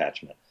liability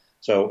attachment.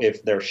 So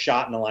if they're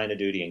shot in the line of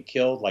duty and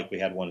killed, like we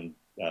had one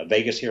in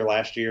Vegas here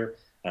last year,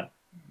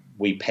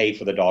 we pay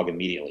for the dog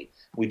immediately.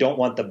 We don't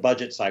want the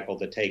budget cycle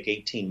to take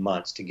 18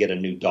 months to get a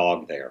new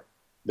dog there,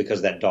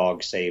 because that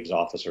dog saves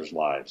officers'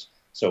 lives.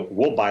 So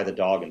we'll buy the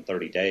dog in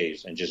 30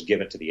 days and just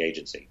give it to the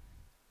agency.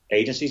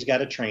 Agency's got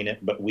to train it,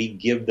 but we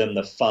give them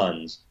the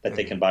funds that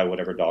they can buy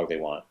whatever dog they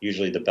want.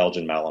 Usually the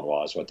Belgian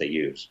Malinois is what they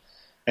use.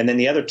 And then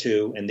the other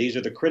two, and these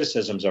are the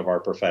criticisms of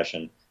our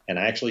profession, and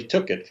I actually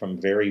took it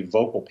from very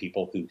vocal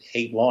people who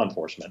hate law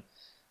enforcement.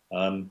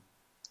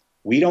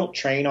 We don't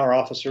train our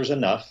officers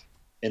enough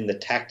in the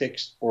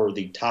tactics or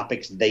the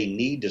topics they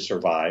need to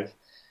survive,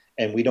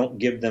 and we don't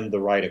give them the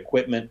right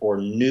equipment or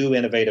new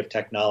innovative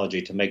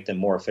technology to make them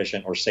more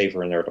efficient or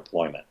safer in their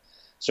deployment.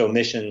 So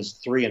missions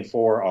 3 and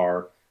 4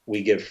 are,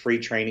 we give free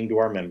training to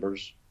our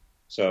members.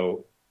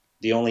 So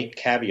the only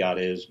caveat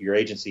is your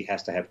agency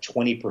has to have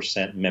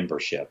 20%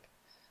 membership.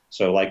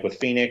 So like with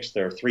Phoenix,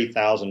 there are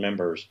 3,000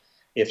 members.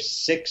 If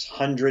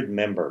 600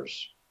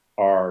 members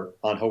are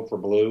on Hope for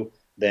Blue,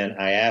 then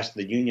I ask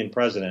the union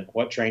president,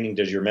 what training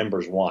does your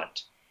members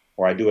want?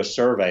 Or I do a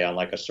survey on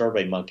like a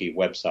SurveyMonkey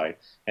website,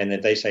 and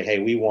that they say, hey,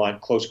 we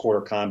want close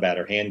quarter combat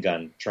or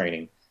handgun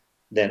training.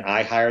 Then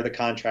I hire the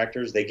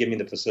contractors, they give me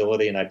the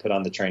facility, and I put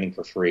on the training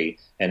for free,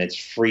 and it's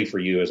free for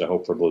you as a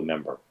Hope for Blue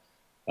member.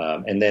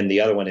 And then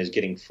the other one is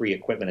getting free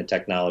equipment and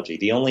technology.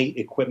 The only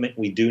equipment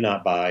we do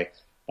not buy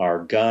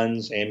are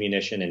guns,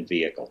 ammunition, and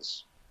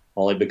vehicles,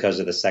 only because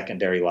of the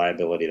secondary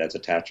liability that's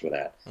attached with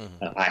that.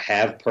 Mm-hmm. I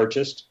have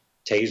purchased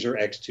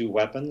Taser X2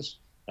 weapons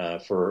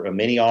for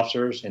many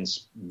officers in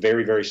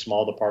very, very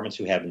small departments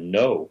who have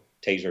no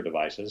Taser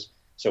devices.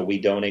 So we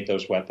donate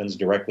those weapons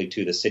directly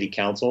to the city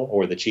council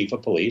or the chief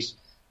of police.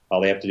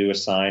 All they have to do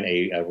is sign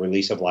a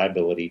release of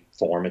liability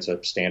form. It's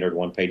a standard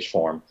one-page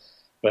form.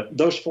 But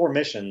those 4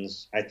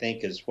 missions, I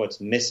think, is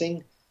what's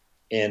missing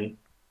in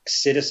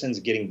citizens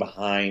getting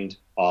behind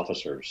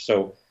officers.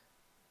 So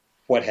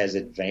what has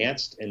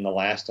advanced in the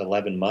last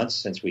 11 months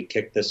since we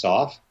kicked this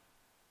off,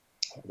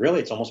 really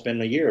it's almost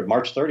been a year.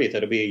 March 30th,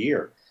 it'll be a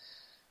year,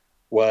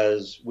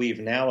 was we've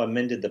now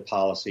amended the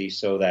policy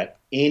so that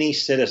any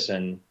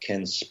citizen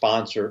can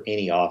sponsor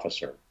any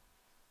officer.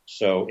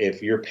 So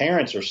if your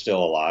parents are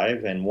still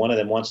alive and one of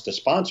them wants to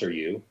sponsor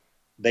you,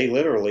 they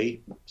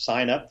literally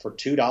sign up for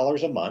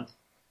 $2 a month.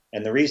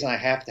 And the reason I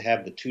have to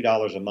have the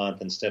 $2 a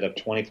month instead of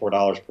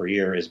 $24 per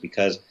year is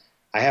because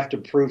I have to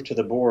prove to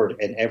the board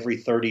in every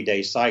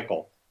 30-day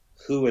cycle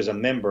who is a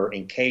member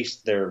in case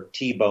they're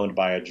T-boned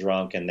by a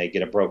drunk and they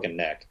get a broken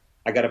neck.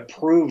 I got to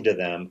prove to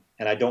them,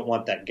 and I don't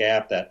want that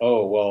gap that,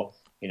 oh, well,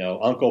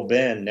 Uncle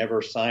Ben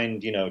never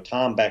signed,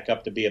 Tom back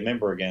up to be a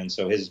member again,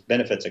 so his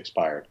benefits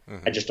expired.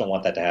 Mm-hmm. I just don't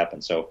want that to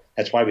happen. So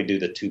that's why we do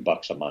the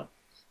 $2 a month.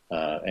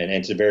 And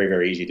it's very,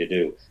 very easy to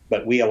do.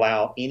 But we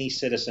allow any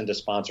citizen to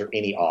sponsor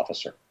any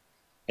officer.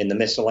 In the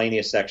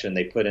miscellaneous section,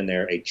 they put in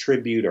there a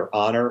tribute or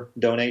honor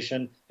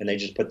donation, and they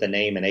just put the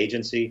name and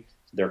agency.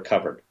 They're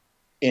covered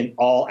in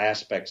all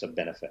aspects of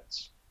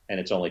benefits, and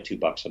it's only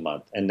 $2 a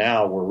month. And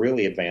now we're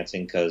really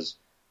advancing because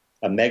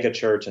a mega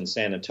church in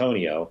San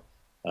Antonio,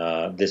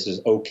 this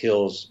is Oak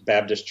Hills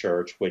Baptist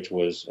Church, which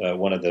was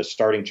one of the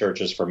starting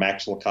churches for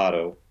Max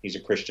Lucado. He's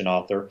a Christian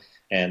author,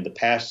 and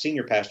the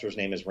senior pastor's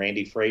name is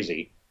Randy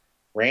Frazee.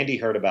 Randy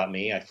heard about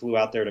me. I flew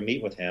out there to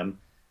meet with him.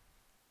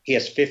 He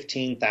has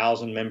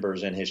 15,000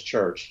 members in his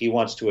church. He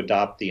wants to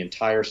adopt the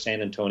entire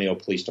San Antonio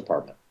Police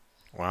Department.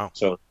 Wow.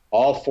 So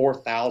all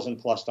 4,000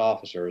 plus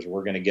officers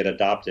were going to get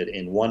adopted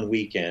in one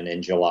weekend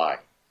in July.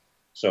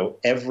 So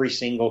every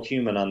single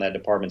human on that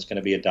department is going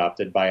to be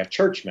adopted by a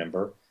church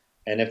member.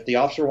 And if the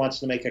officer wants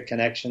to make a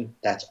connection,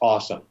 that's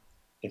awesome.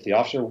 If the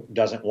officer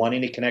doesn't want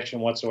any connection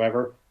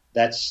whatsoever,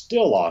 that's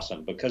still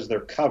awesome because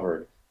they're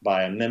covered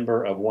by a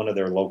member of one of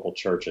their local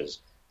churches.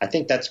 I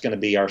think that's going to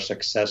be our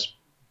success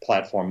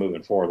platform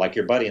moving forward. Like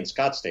your buddy in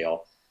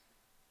Scottsdale,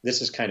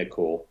 this is kind of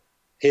cool.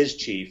 His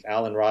chief,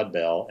 Alan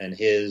Rodbell, and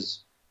his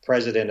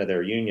president of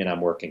their union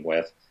I'm working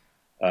with,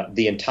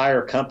 the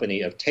entire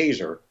company of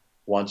Taser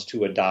wants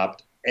to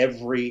adopt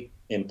every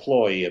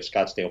employee of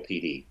Scottsdale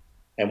PD.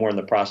 And we're in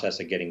the process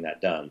of getting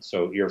that done.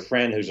 So your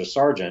friend who's a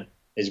sergeant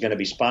is going to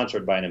be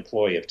sponsored by an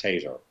employee of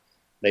Taser.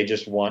 They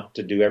just want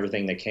to do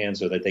everything they can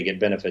so that they get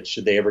benefits.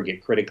 Should they ever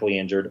get critically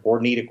injured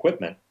or need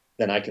equipment,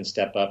 then I can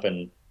step up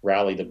and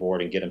rally the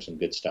board and get them some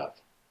good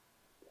stuff.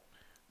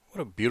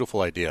 What a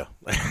beautiful idea.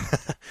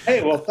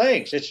 Hey, well,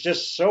 thanks. It's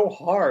just so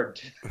hard.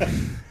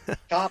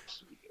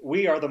 Cops,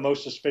 we are the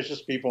most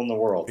suspicious people in the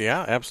world.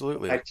 Yeah,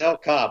 absolutely. I tell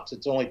cops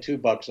it's only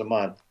 $2 a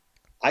month.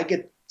 I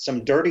get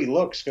some dirty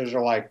looks because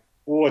they're like,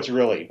 well, what does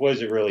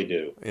it really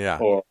do? Yeah.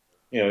 Or,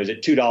 is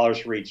it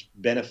 $2 for each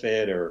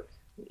benefit? Or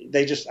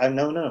they just,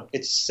 no,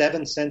 it's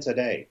 7 cents a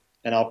day,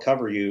 and I'll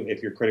cover you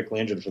if you're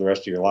critically injured for the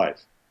rest of your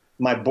life.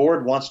 My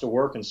board wants to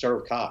work and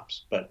serve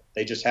cops, but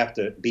they just have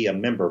to be a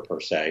member per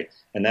se,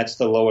 and that's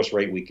the lowest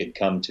rate we could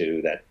come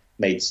to that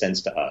made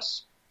sense to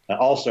us.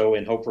 Also,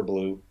 in Hope for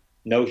Blue,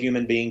 no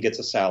human being gets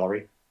a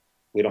salary.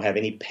 We don't have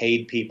any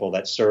paid people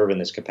that serve in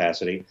this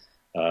capacity.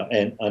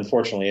 And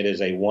unfortunately, it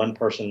is a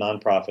one-person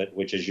nonprofit,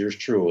 which is yours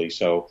truly.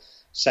 So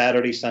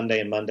Saturday, Sunday,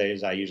 and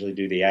Mondays, I usually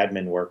do the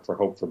admin work for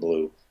Hope for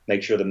Blue,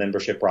 make sure the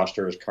membership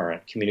roster is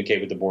current,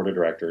 communicate with the board of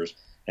directors,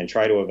 and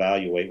try to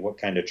evaluate what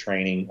kind of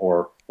training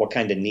or what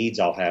kind of needs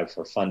I'll have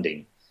for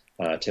funding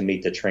to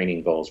meet the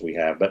training goals we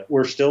have. But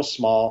we're still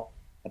small.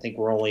 I think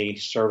we're only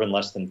serving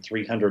less than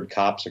 300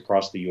 cops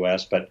across the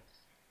U.S., but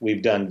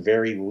we've done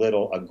very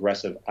little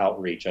aggressive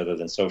outreach other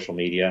than social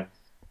media.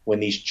 When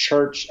these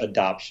church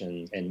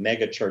adoptions and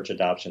mega church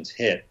adoptions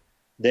hit,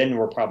 then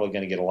we're probably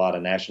going to get a lot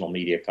of national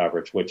media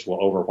coverage, which will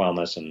overwhelm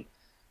us, and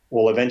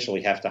we'll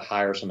eventually have to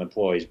hire some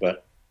employees.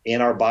 But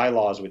in our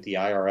bylaws with the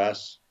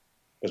IRS,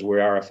 because we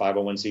are a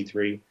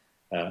 501c3,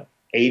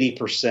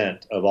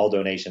 80% of all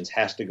donations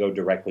has to go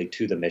directly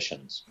to the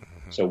missions.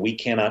 Mm-hmm. So we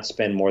cannot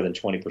spend more than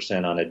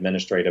 20% on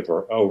administrative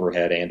or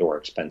overhead and or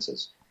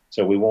expenses.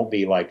 So we won't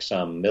be like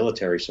some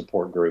military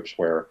support groups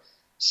where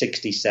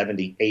 60,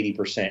 70,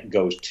 80%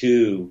 goes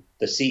to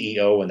the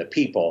CEO and the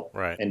people,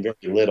 right, and very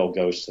little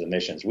goes to the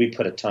missions. We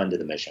put a ton to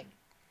the mission.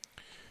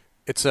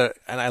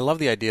 And I love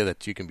the idea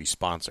that you can be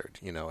sponsored,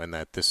 and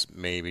that this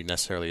maybe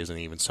necessarily isn't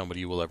even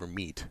somebody you will ever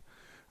meet.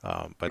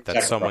 But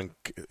that someone,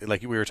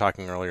 like we were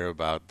talking earlier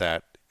about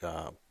that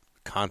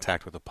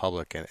contact with the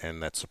public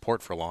and that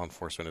support for law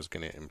enforcement is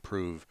going to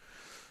improve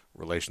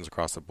relations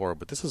across the board.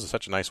 But this is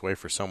such a nice way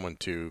for someone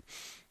to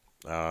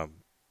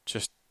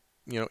just,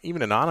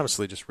 even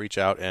anonymously just reach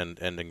out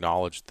and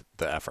acknowledge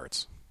the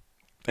efforts.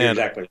 You're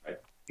exactly right.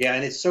 Yeah,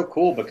 and it's so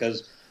cool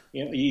because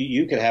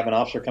you could have an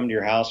officer come to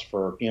your house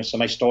for,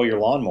 somebody stole your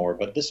lawnmower,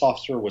 but this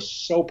officer was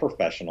so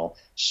professional,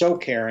 so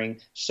caring,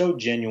 so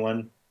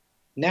genuine.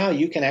 Now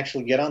you can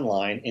actually get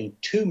online in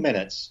 2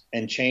 minutes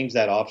and change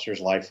that officer's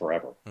life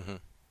forever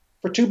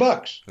for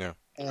 $2. Yeah.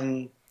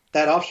 And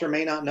that officer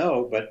may not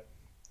know, but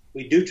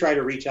we do try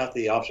to reach out to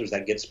the officers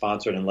that get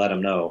sponsored and let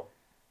them know,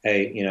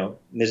 hey,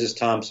 Mrs.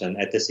 Thompson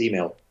at this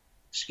email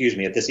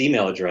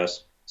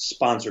address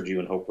sponsored you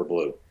in Hope for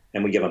Blue.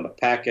 And we give them a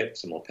packet,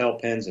 some lapel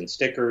pins and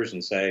stickers,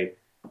 and say,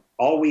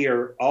 all we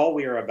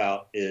are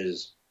about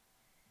is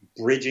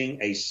bridging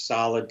a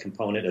solid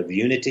component of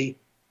unity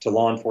to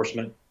law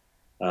enforcement,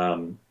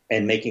 and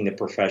making the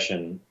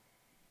profession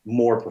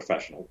more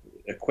professional.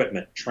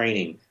 Equipment,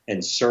 training,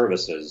 and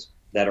services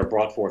that are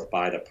brought forth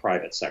by the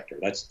private sector.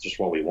 That's just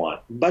what we want.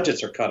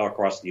 Budgets are cut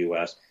across the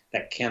U.S.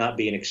 That cannot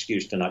be an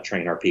excuse to not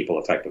train our people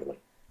effectively.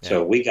 Yeah.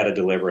 So we got to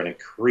deliver an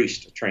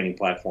increased training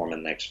platform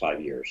in the next 5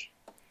 years.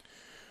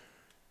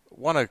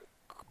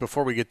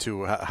 Before we get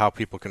to how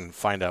people can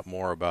find out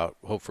more about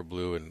Hope for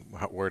Blue and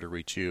where to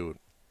reach you,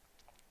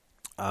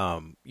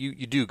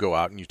 you do go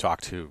out and you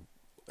talk to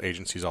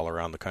agencies all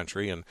around the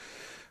country and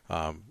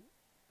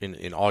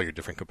in all your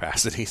different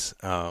capacities.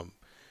 But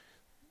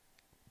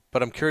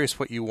I'm curious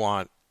what you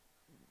want,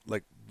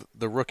 like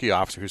the rookie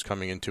officer who's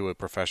coming into a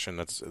profession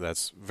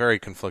that's very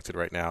conflicted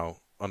right now,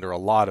 under a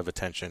lot of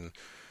attention,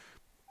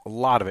 a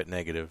lot of it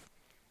negative.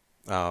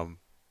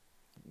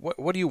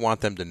 What do you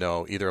want them to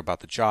know, either about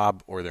the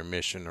job or their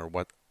mission, or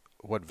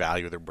what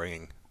value they're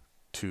bringing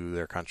to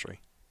their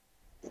country?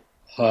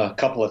 A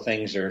couple of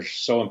things are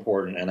so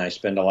important, and I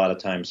spend a lot of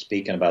time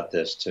speaking about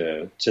this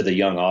to the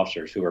young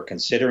officers who are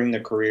considering the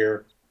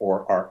career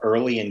or are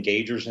early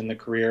engagers in the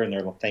career, and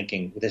they're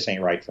thinking, this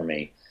ain't right for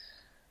me.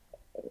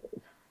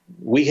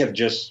 We have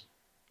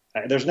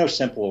there's no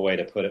simple way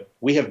to put it.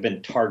 We have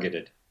been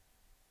targeted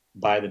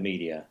by the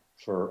media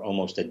for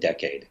almost a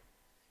decade.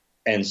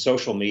 And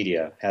social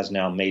media has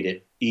now made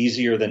it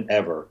easier than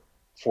ever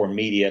for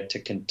media to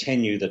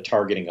continue the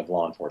targeting of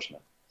law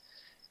enforcement.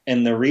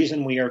 And the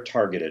reason we are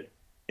targeted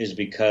is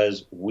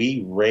because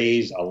we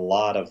raise a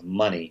lot of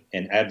money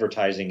in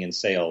advertising and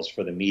sales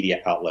for the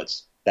media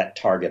outlets that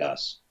target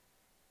us.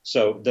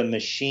 So the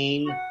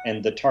machine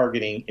and the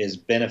targeting is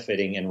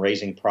benefiting and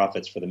raising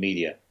profits for the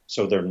media.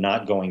 So they're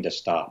not going to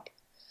stop.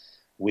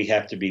 We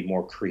have to be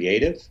more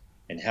creative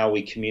in how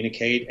we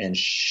communicate and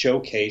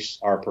showcase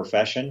our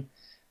profession,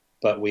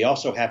 but we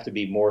also have to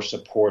be more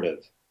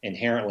supportive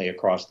inherently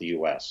across the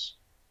U.S.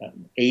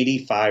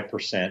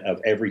 85%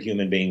 of every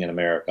human being in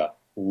America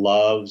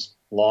loves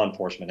law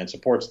enforcement and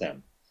supports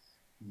them.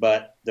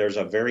 But there's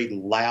a very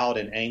loud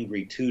and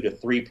angry 2 to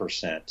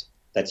 3%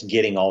 that's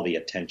getting all the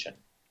attention,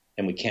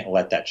 and we can't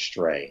let that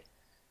stray.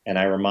 And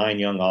I remind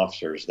young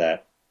officers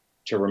that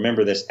to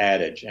remember this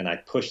adage, and I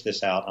push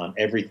this out on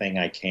everything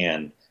I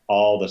can,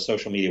 all the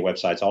social media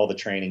websites, all the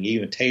training,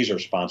 even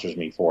Taser sponsors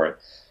me for it.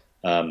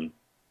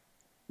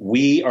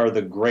 We are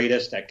the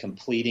greatest at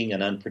completing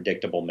an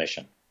unpredictable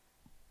mission.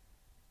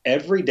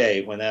 Every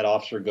day when that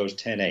officer goes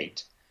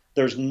 10-8,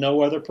 there's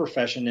no other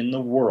profession in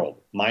the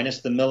world,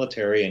 minus the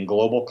military and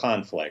global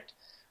conflict,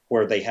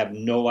 where they have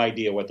no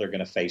idea what they're going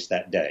to face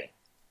that day.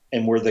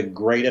 And we're the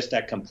greatest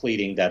at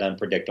completing that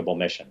unpredictable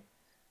mission.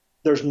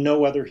 There's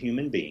no other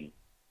human being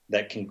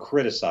that can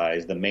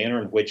criticize the manner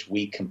in which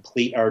we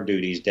complete our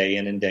duties day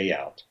in and day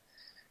out.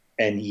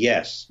 And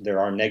yes, there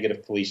are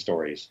negative police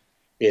stories.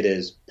 It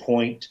is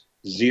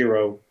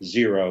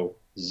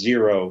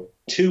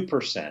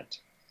 0.0002%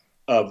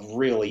 of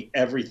really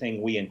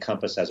everything we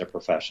encompass as a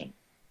profession.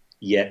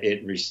 Yet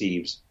it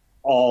receives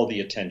all the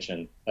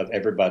attention of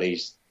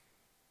everybody's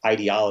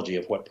ideology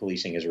of what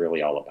policing is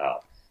really all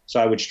about. So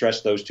I would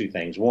stress those two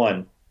things.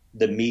 One,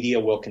 the media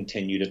will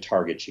continue to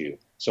target you.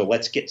 So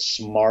let's get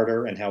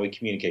smarter in how we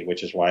communicate,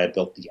 which is why I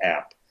built the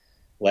app.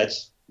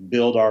 Let's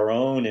build our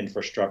own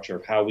infrastructure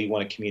of how we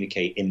want to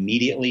communicate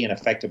immediately and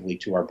effectively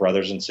to our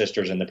brothers and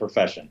sisters in the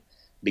profession,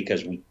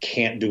 because we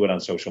can't do it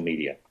on social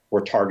media.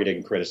 We're targeted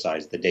and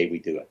criticized the day we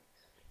do it.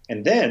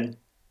 And then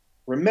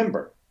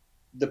remember,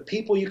 the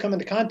people you come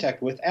into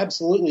contact with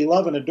absolutely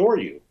love and adore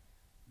you.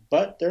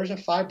 But there's a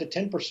 5 to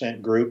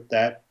 10% group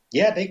that,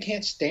 they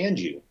can't stand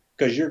you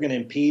because you're going to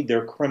impede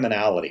their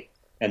criminality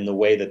and the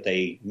way that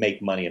they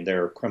make money in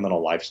their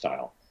criminal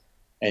lifestyle,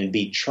 and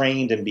be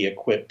trained and be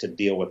equipped to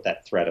deal with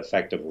that threat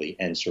effectively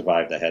and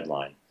survive the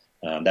headline.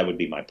 That would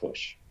be my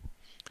push.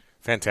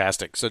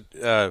 Fantastic. So,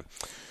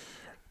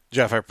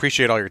 Jeff, I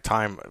appreciate all your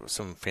time.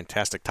 Some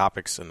fantastic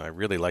topics, and I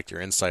really liked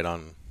your insight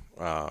on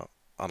a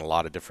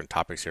lot of different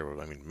topics here.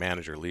 I mean,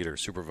 manager, leader,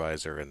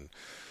 supervisor, and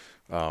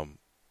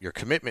your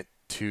commitment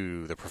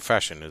to the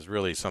profession is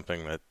really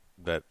something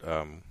that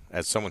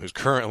as someone who's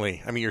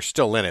currently, I mean, you're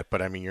still in it,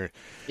 but I mean,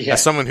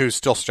 as someone who's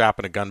still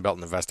strapping a gun belt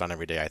and a vest on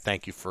every day, I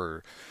thank you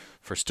for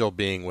still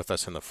being with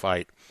us in the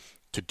fight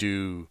to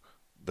do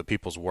the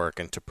people's work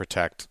and to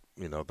protect,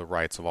 the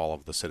rights of all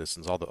of the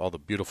citizens, all the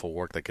beautiful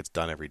work that gets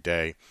done every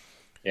day.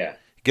 Yeah.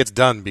 It gets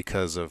done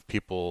because of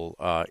people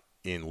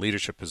in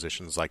leadership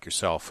positions like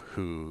yourself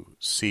who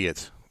see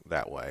it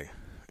that way.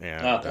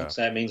 And, thanks.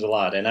 That means a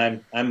lot.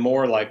 And I'm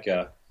more like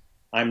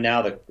I'm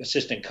now the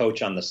assistant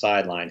coach on the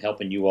sideline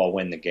helping you all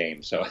win the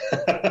game. So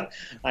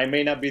I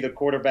may not be the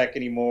quarterback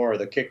anymore or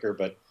the kicker,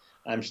 but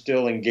I'm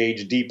still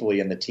engaged deeply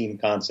in the team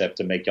concept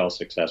to make y'all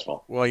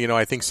successful. Well,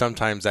 I think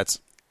sometimes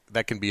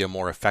that can be a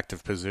more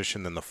effective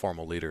position than the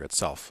formal leader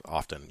itself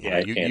often.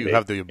 You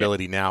have the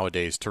ability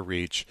nowadays to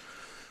reach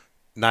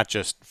not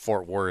just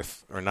Fort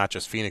Worth or not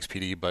just Phoenix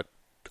PD, but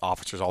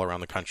officers all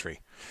around the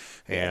country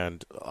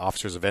and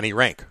officers of any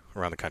rank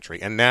around the country.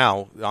 And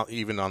now,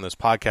 even on this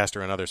podcast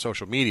or on other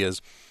social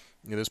medias,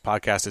 this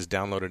podcast is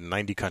downloaded in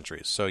 90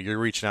 countries. So you're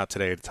reaching out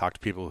today to talk to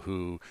people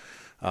who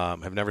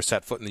have never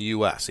set foot in the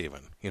U.S.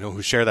 even,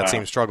 who share that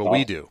same struggle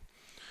we do,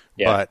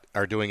 but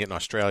are doing it in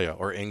Australia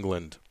or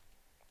England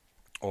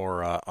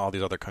or all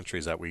these other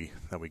countries that we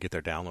get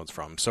their downloads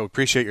from. So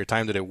appreciate your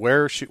time today.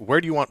 Where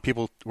do you want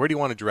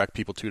to direct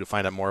people to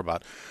find out more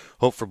about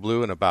Hope for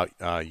Blue and about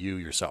you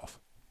yourself?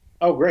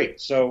 Oh, great.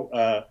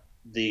 So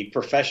the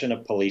profession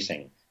of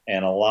policing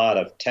and a lot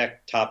of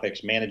tech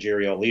topics,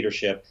 managerial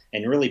leadership,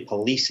 and really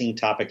policing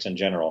topics in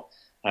general.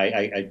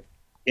 I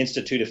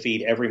institute a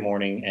feed every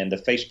morning, and the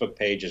Facebook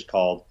page is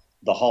called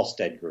the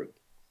Halstead Group.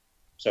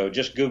 So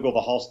just Google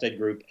the Halstead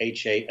Group,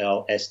 Halstead.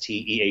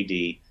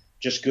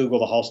 Just Google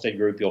the Halstead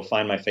Group. You'll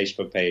find my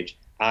Facebook page.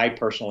 I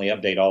personally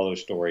update all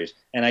those stories,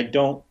 and I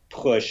don't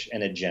push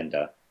an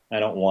agenda. I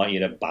don't want you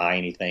to buy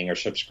anything or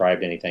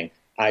subscribe to anything.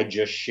 I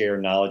just share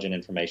knowledge and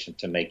information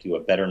to make you a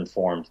better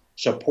informed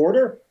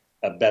supporter,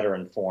 a better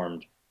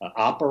informed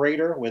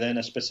operator within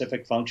a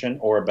specific function,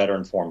 or a better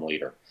informed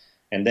leader.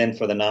 And then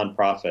for the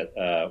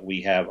nonprofit,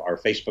 we have our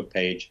Facebook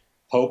page,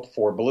 Hope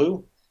for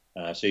Blue.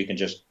 So you can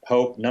just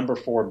Hope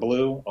 4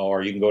 Blue,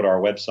 or you can go to our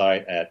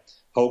website at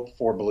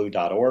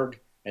hopeforblue.org.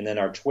 And then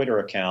our Twitter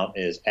account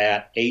is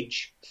at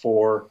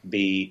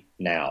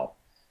H4BNow.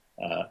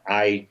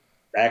 I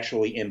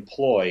actually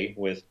employ,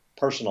 with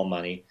personal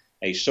money,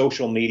 a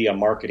social media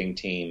marketing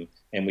team,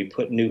 and we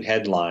put new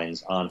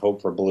headlines on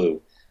Hope for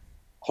Blue.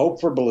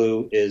 Hope for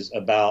Blue is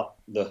about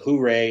the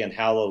hooray and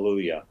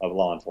hallelujah of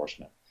law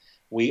enforcement.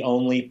 We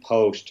only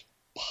post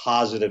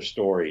positive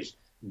stories,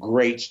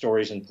 great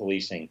stories in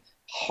policing,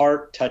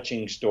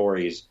 heart-touching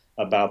stories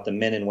about the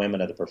men and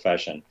women of the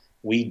profession.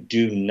 We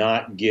do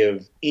not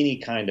give any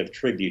kind of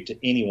tribute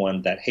to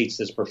anyone that hates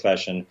this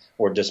profession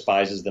or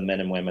despises the men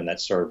and women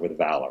that serve with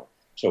valor.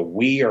 So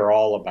we are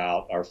all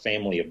about our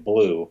family of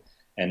blue.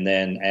 And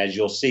then, as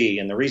you'll see,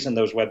 and the reason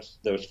those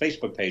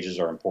Facebook pages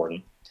are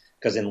important,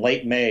 because in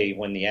late May,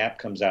 when the app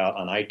comes out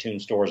on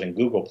iTunes stores and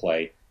Google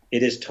Play,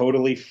 it is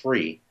totally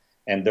free,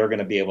 and they're going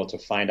to be able to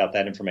find out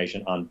that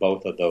information on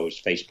both of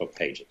those Facebook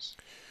pages.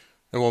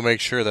 And we'll make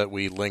sure that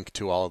we link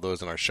to all of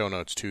those in our show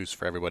notes, too,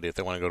 for everybody. If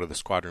they want to go to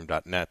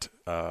thesquadroom.net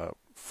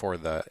for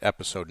the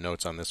episode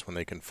notes on this one,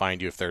 they can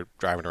find you if they're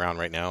driving around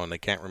right now and they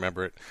can't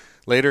remember it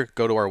later.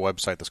 Go to our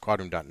website,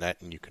 thesquadroom.net,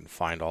 and you can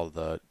find all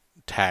the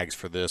tags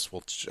for this.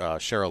 We'll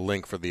share a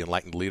link for the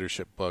Enlightened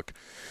Leadership book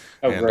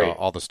and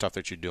all the stuff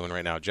that you're doing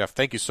right now. Jeff,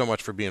 thank you so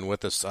much for being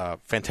with us.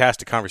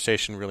 Fantastic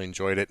conversation. Really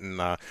enjoyed it. And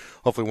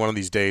hopefully one of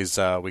these days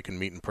we can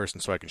meet in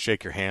person so I can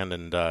shake your hand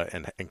and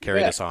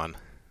carry this on.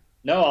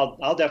 No,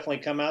 I'll definitely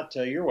come out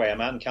your way.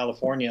 I'm out in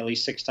California at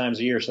least 6 times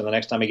a year, so the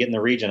next time I get in the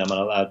region, I'm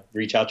going to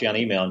reach out to you on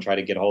email and try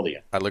to get a hold of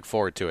you. I look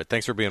forward to it.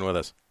 Thanks for being with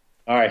us.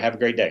 All right, have a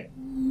great day.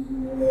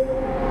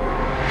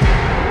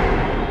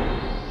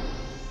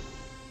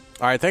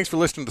 All right, thanks for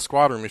listening to The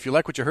Squad Room. If you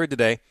like what you heard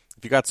today,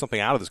 if you got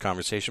something out of this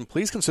conversation,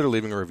 please consider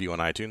leaving a review on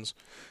iTunes.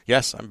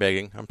 Yes, I'm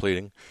begging, I'm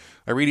pleading.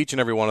 I read each and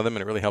every one of them,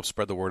 and it really helps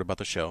spread the word about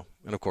the show.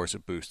 And, of course,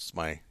 it boosts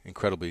my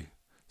incredibly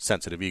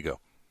sensitive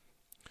ego.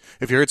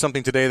 If you heard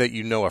something today that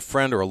you know a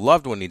friend or a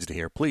loved one needs to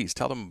hear, please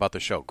tell them about the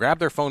show. Grab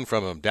their phone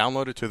from them,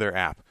 download it to their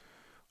app.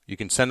 You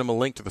can send them a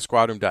link to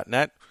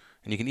thesquadroom.net,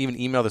 and you can even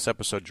email this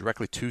episode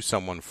directly to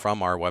someone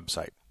from our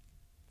website.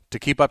 To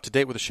keep up to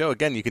date with the show,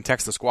 again, you can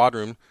text the Squad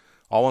Room,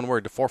 all one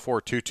word, to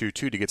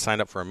 44222 to get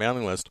signed up for our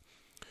mailing list.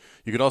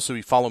 You can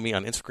also follow me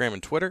on Instagram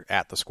and Twitter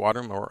at the Squad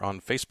Room or on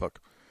Facebook.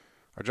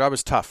 Our job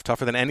is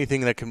tougher than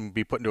anything that can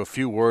be put into a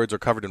few words or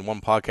covered in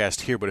one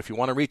podcast here. But if you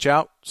want to reach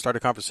out, start a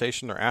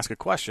conversation, or ask a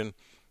question,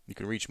 you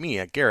can reach me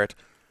at Garrett,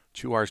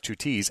 2 R's, 2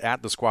 T's,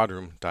 at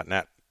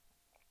thesquadroom.net.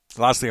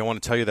 Lastly, I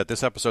want to tell you that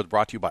this episode is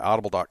brought to you by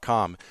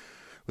Audible.com.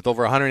 With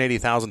over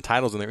 180,000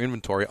 titles in their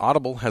inventory,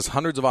 Audible has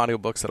hundreds of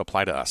audiobooks that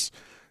apply to us.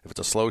 If it's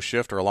a slow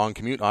shift or a long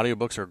commute,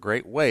 audiobooks are a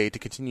great way to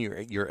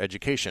continue your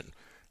education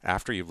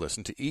after you've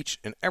listened to each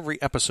and every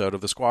episode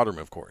of The Squad Room,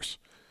 of course.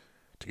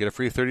 To get a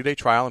free 30-day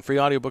trial and free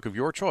audiobook of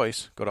your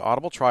choice, go to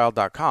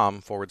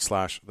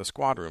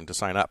audibletrial.com/thesquadroom to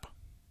sign up.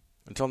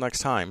 Until next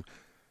time,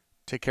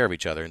 take care of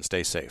each other and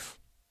stay safe.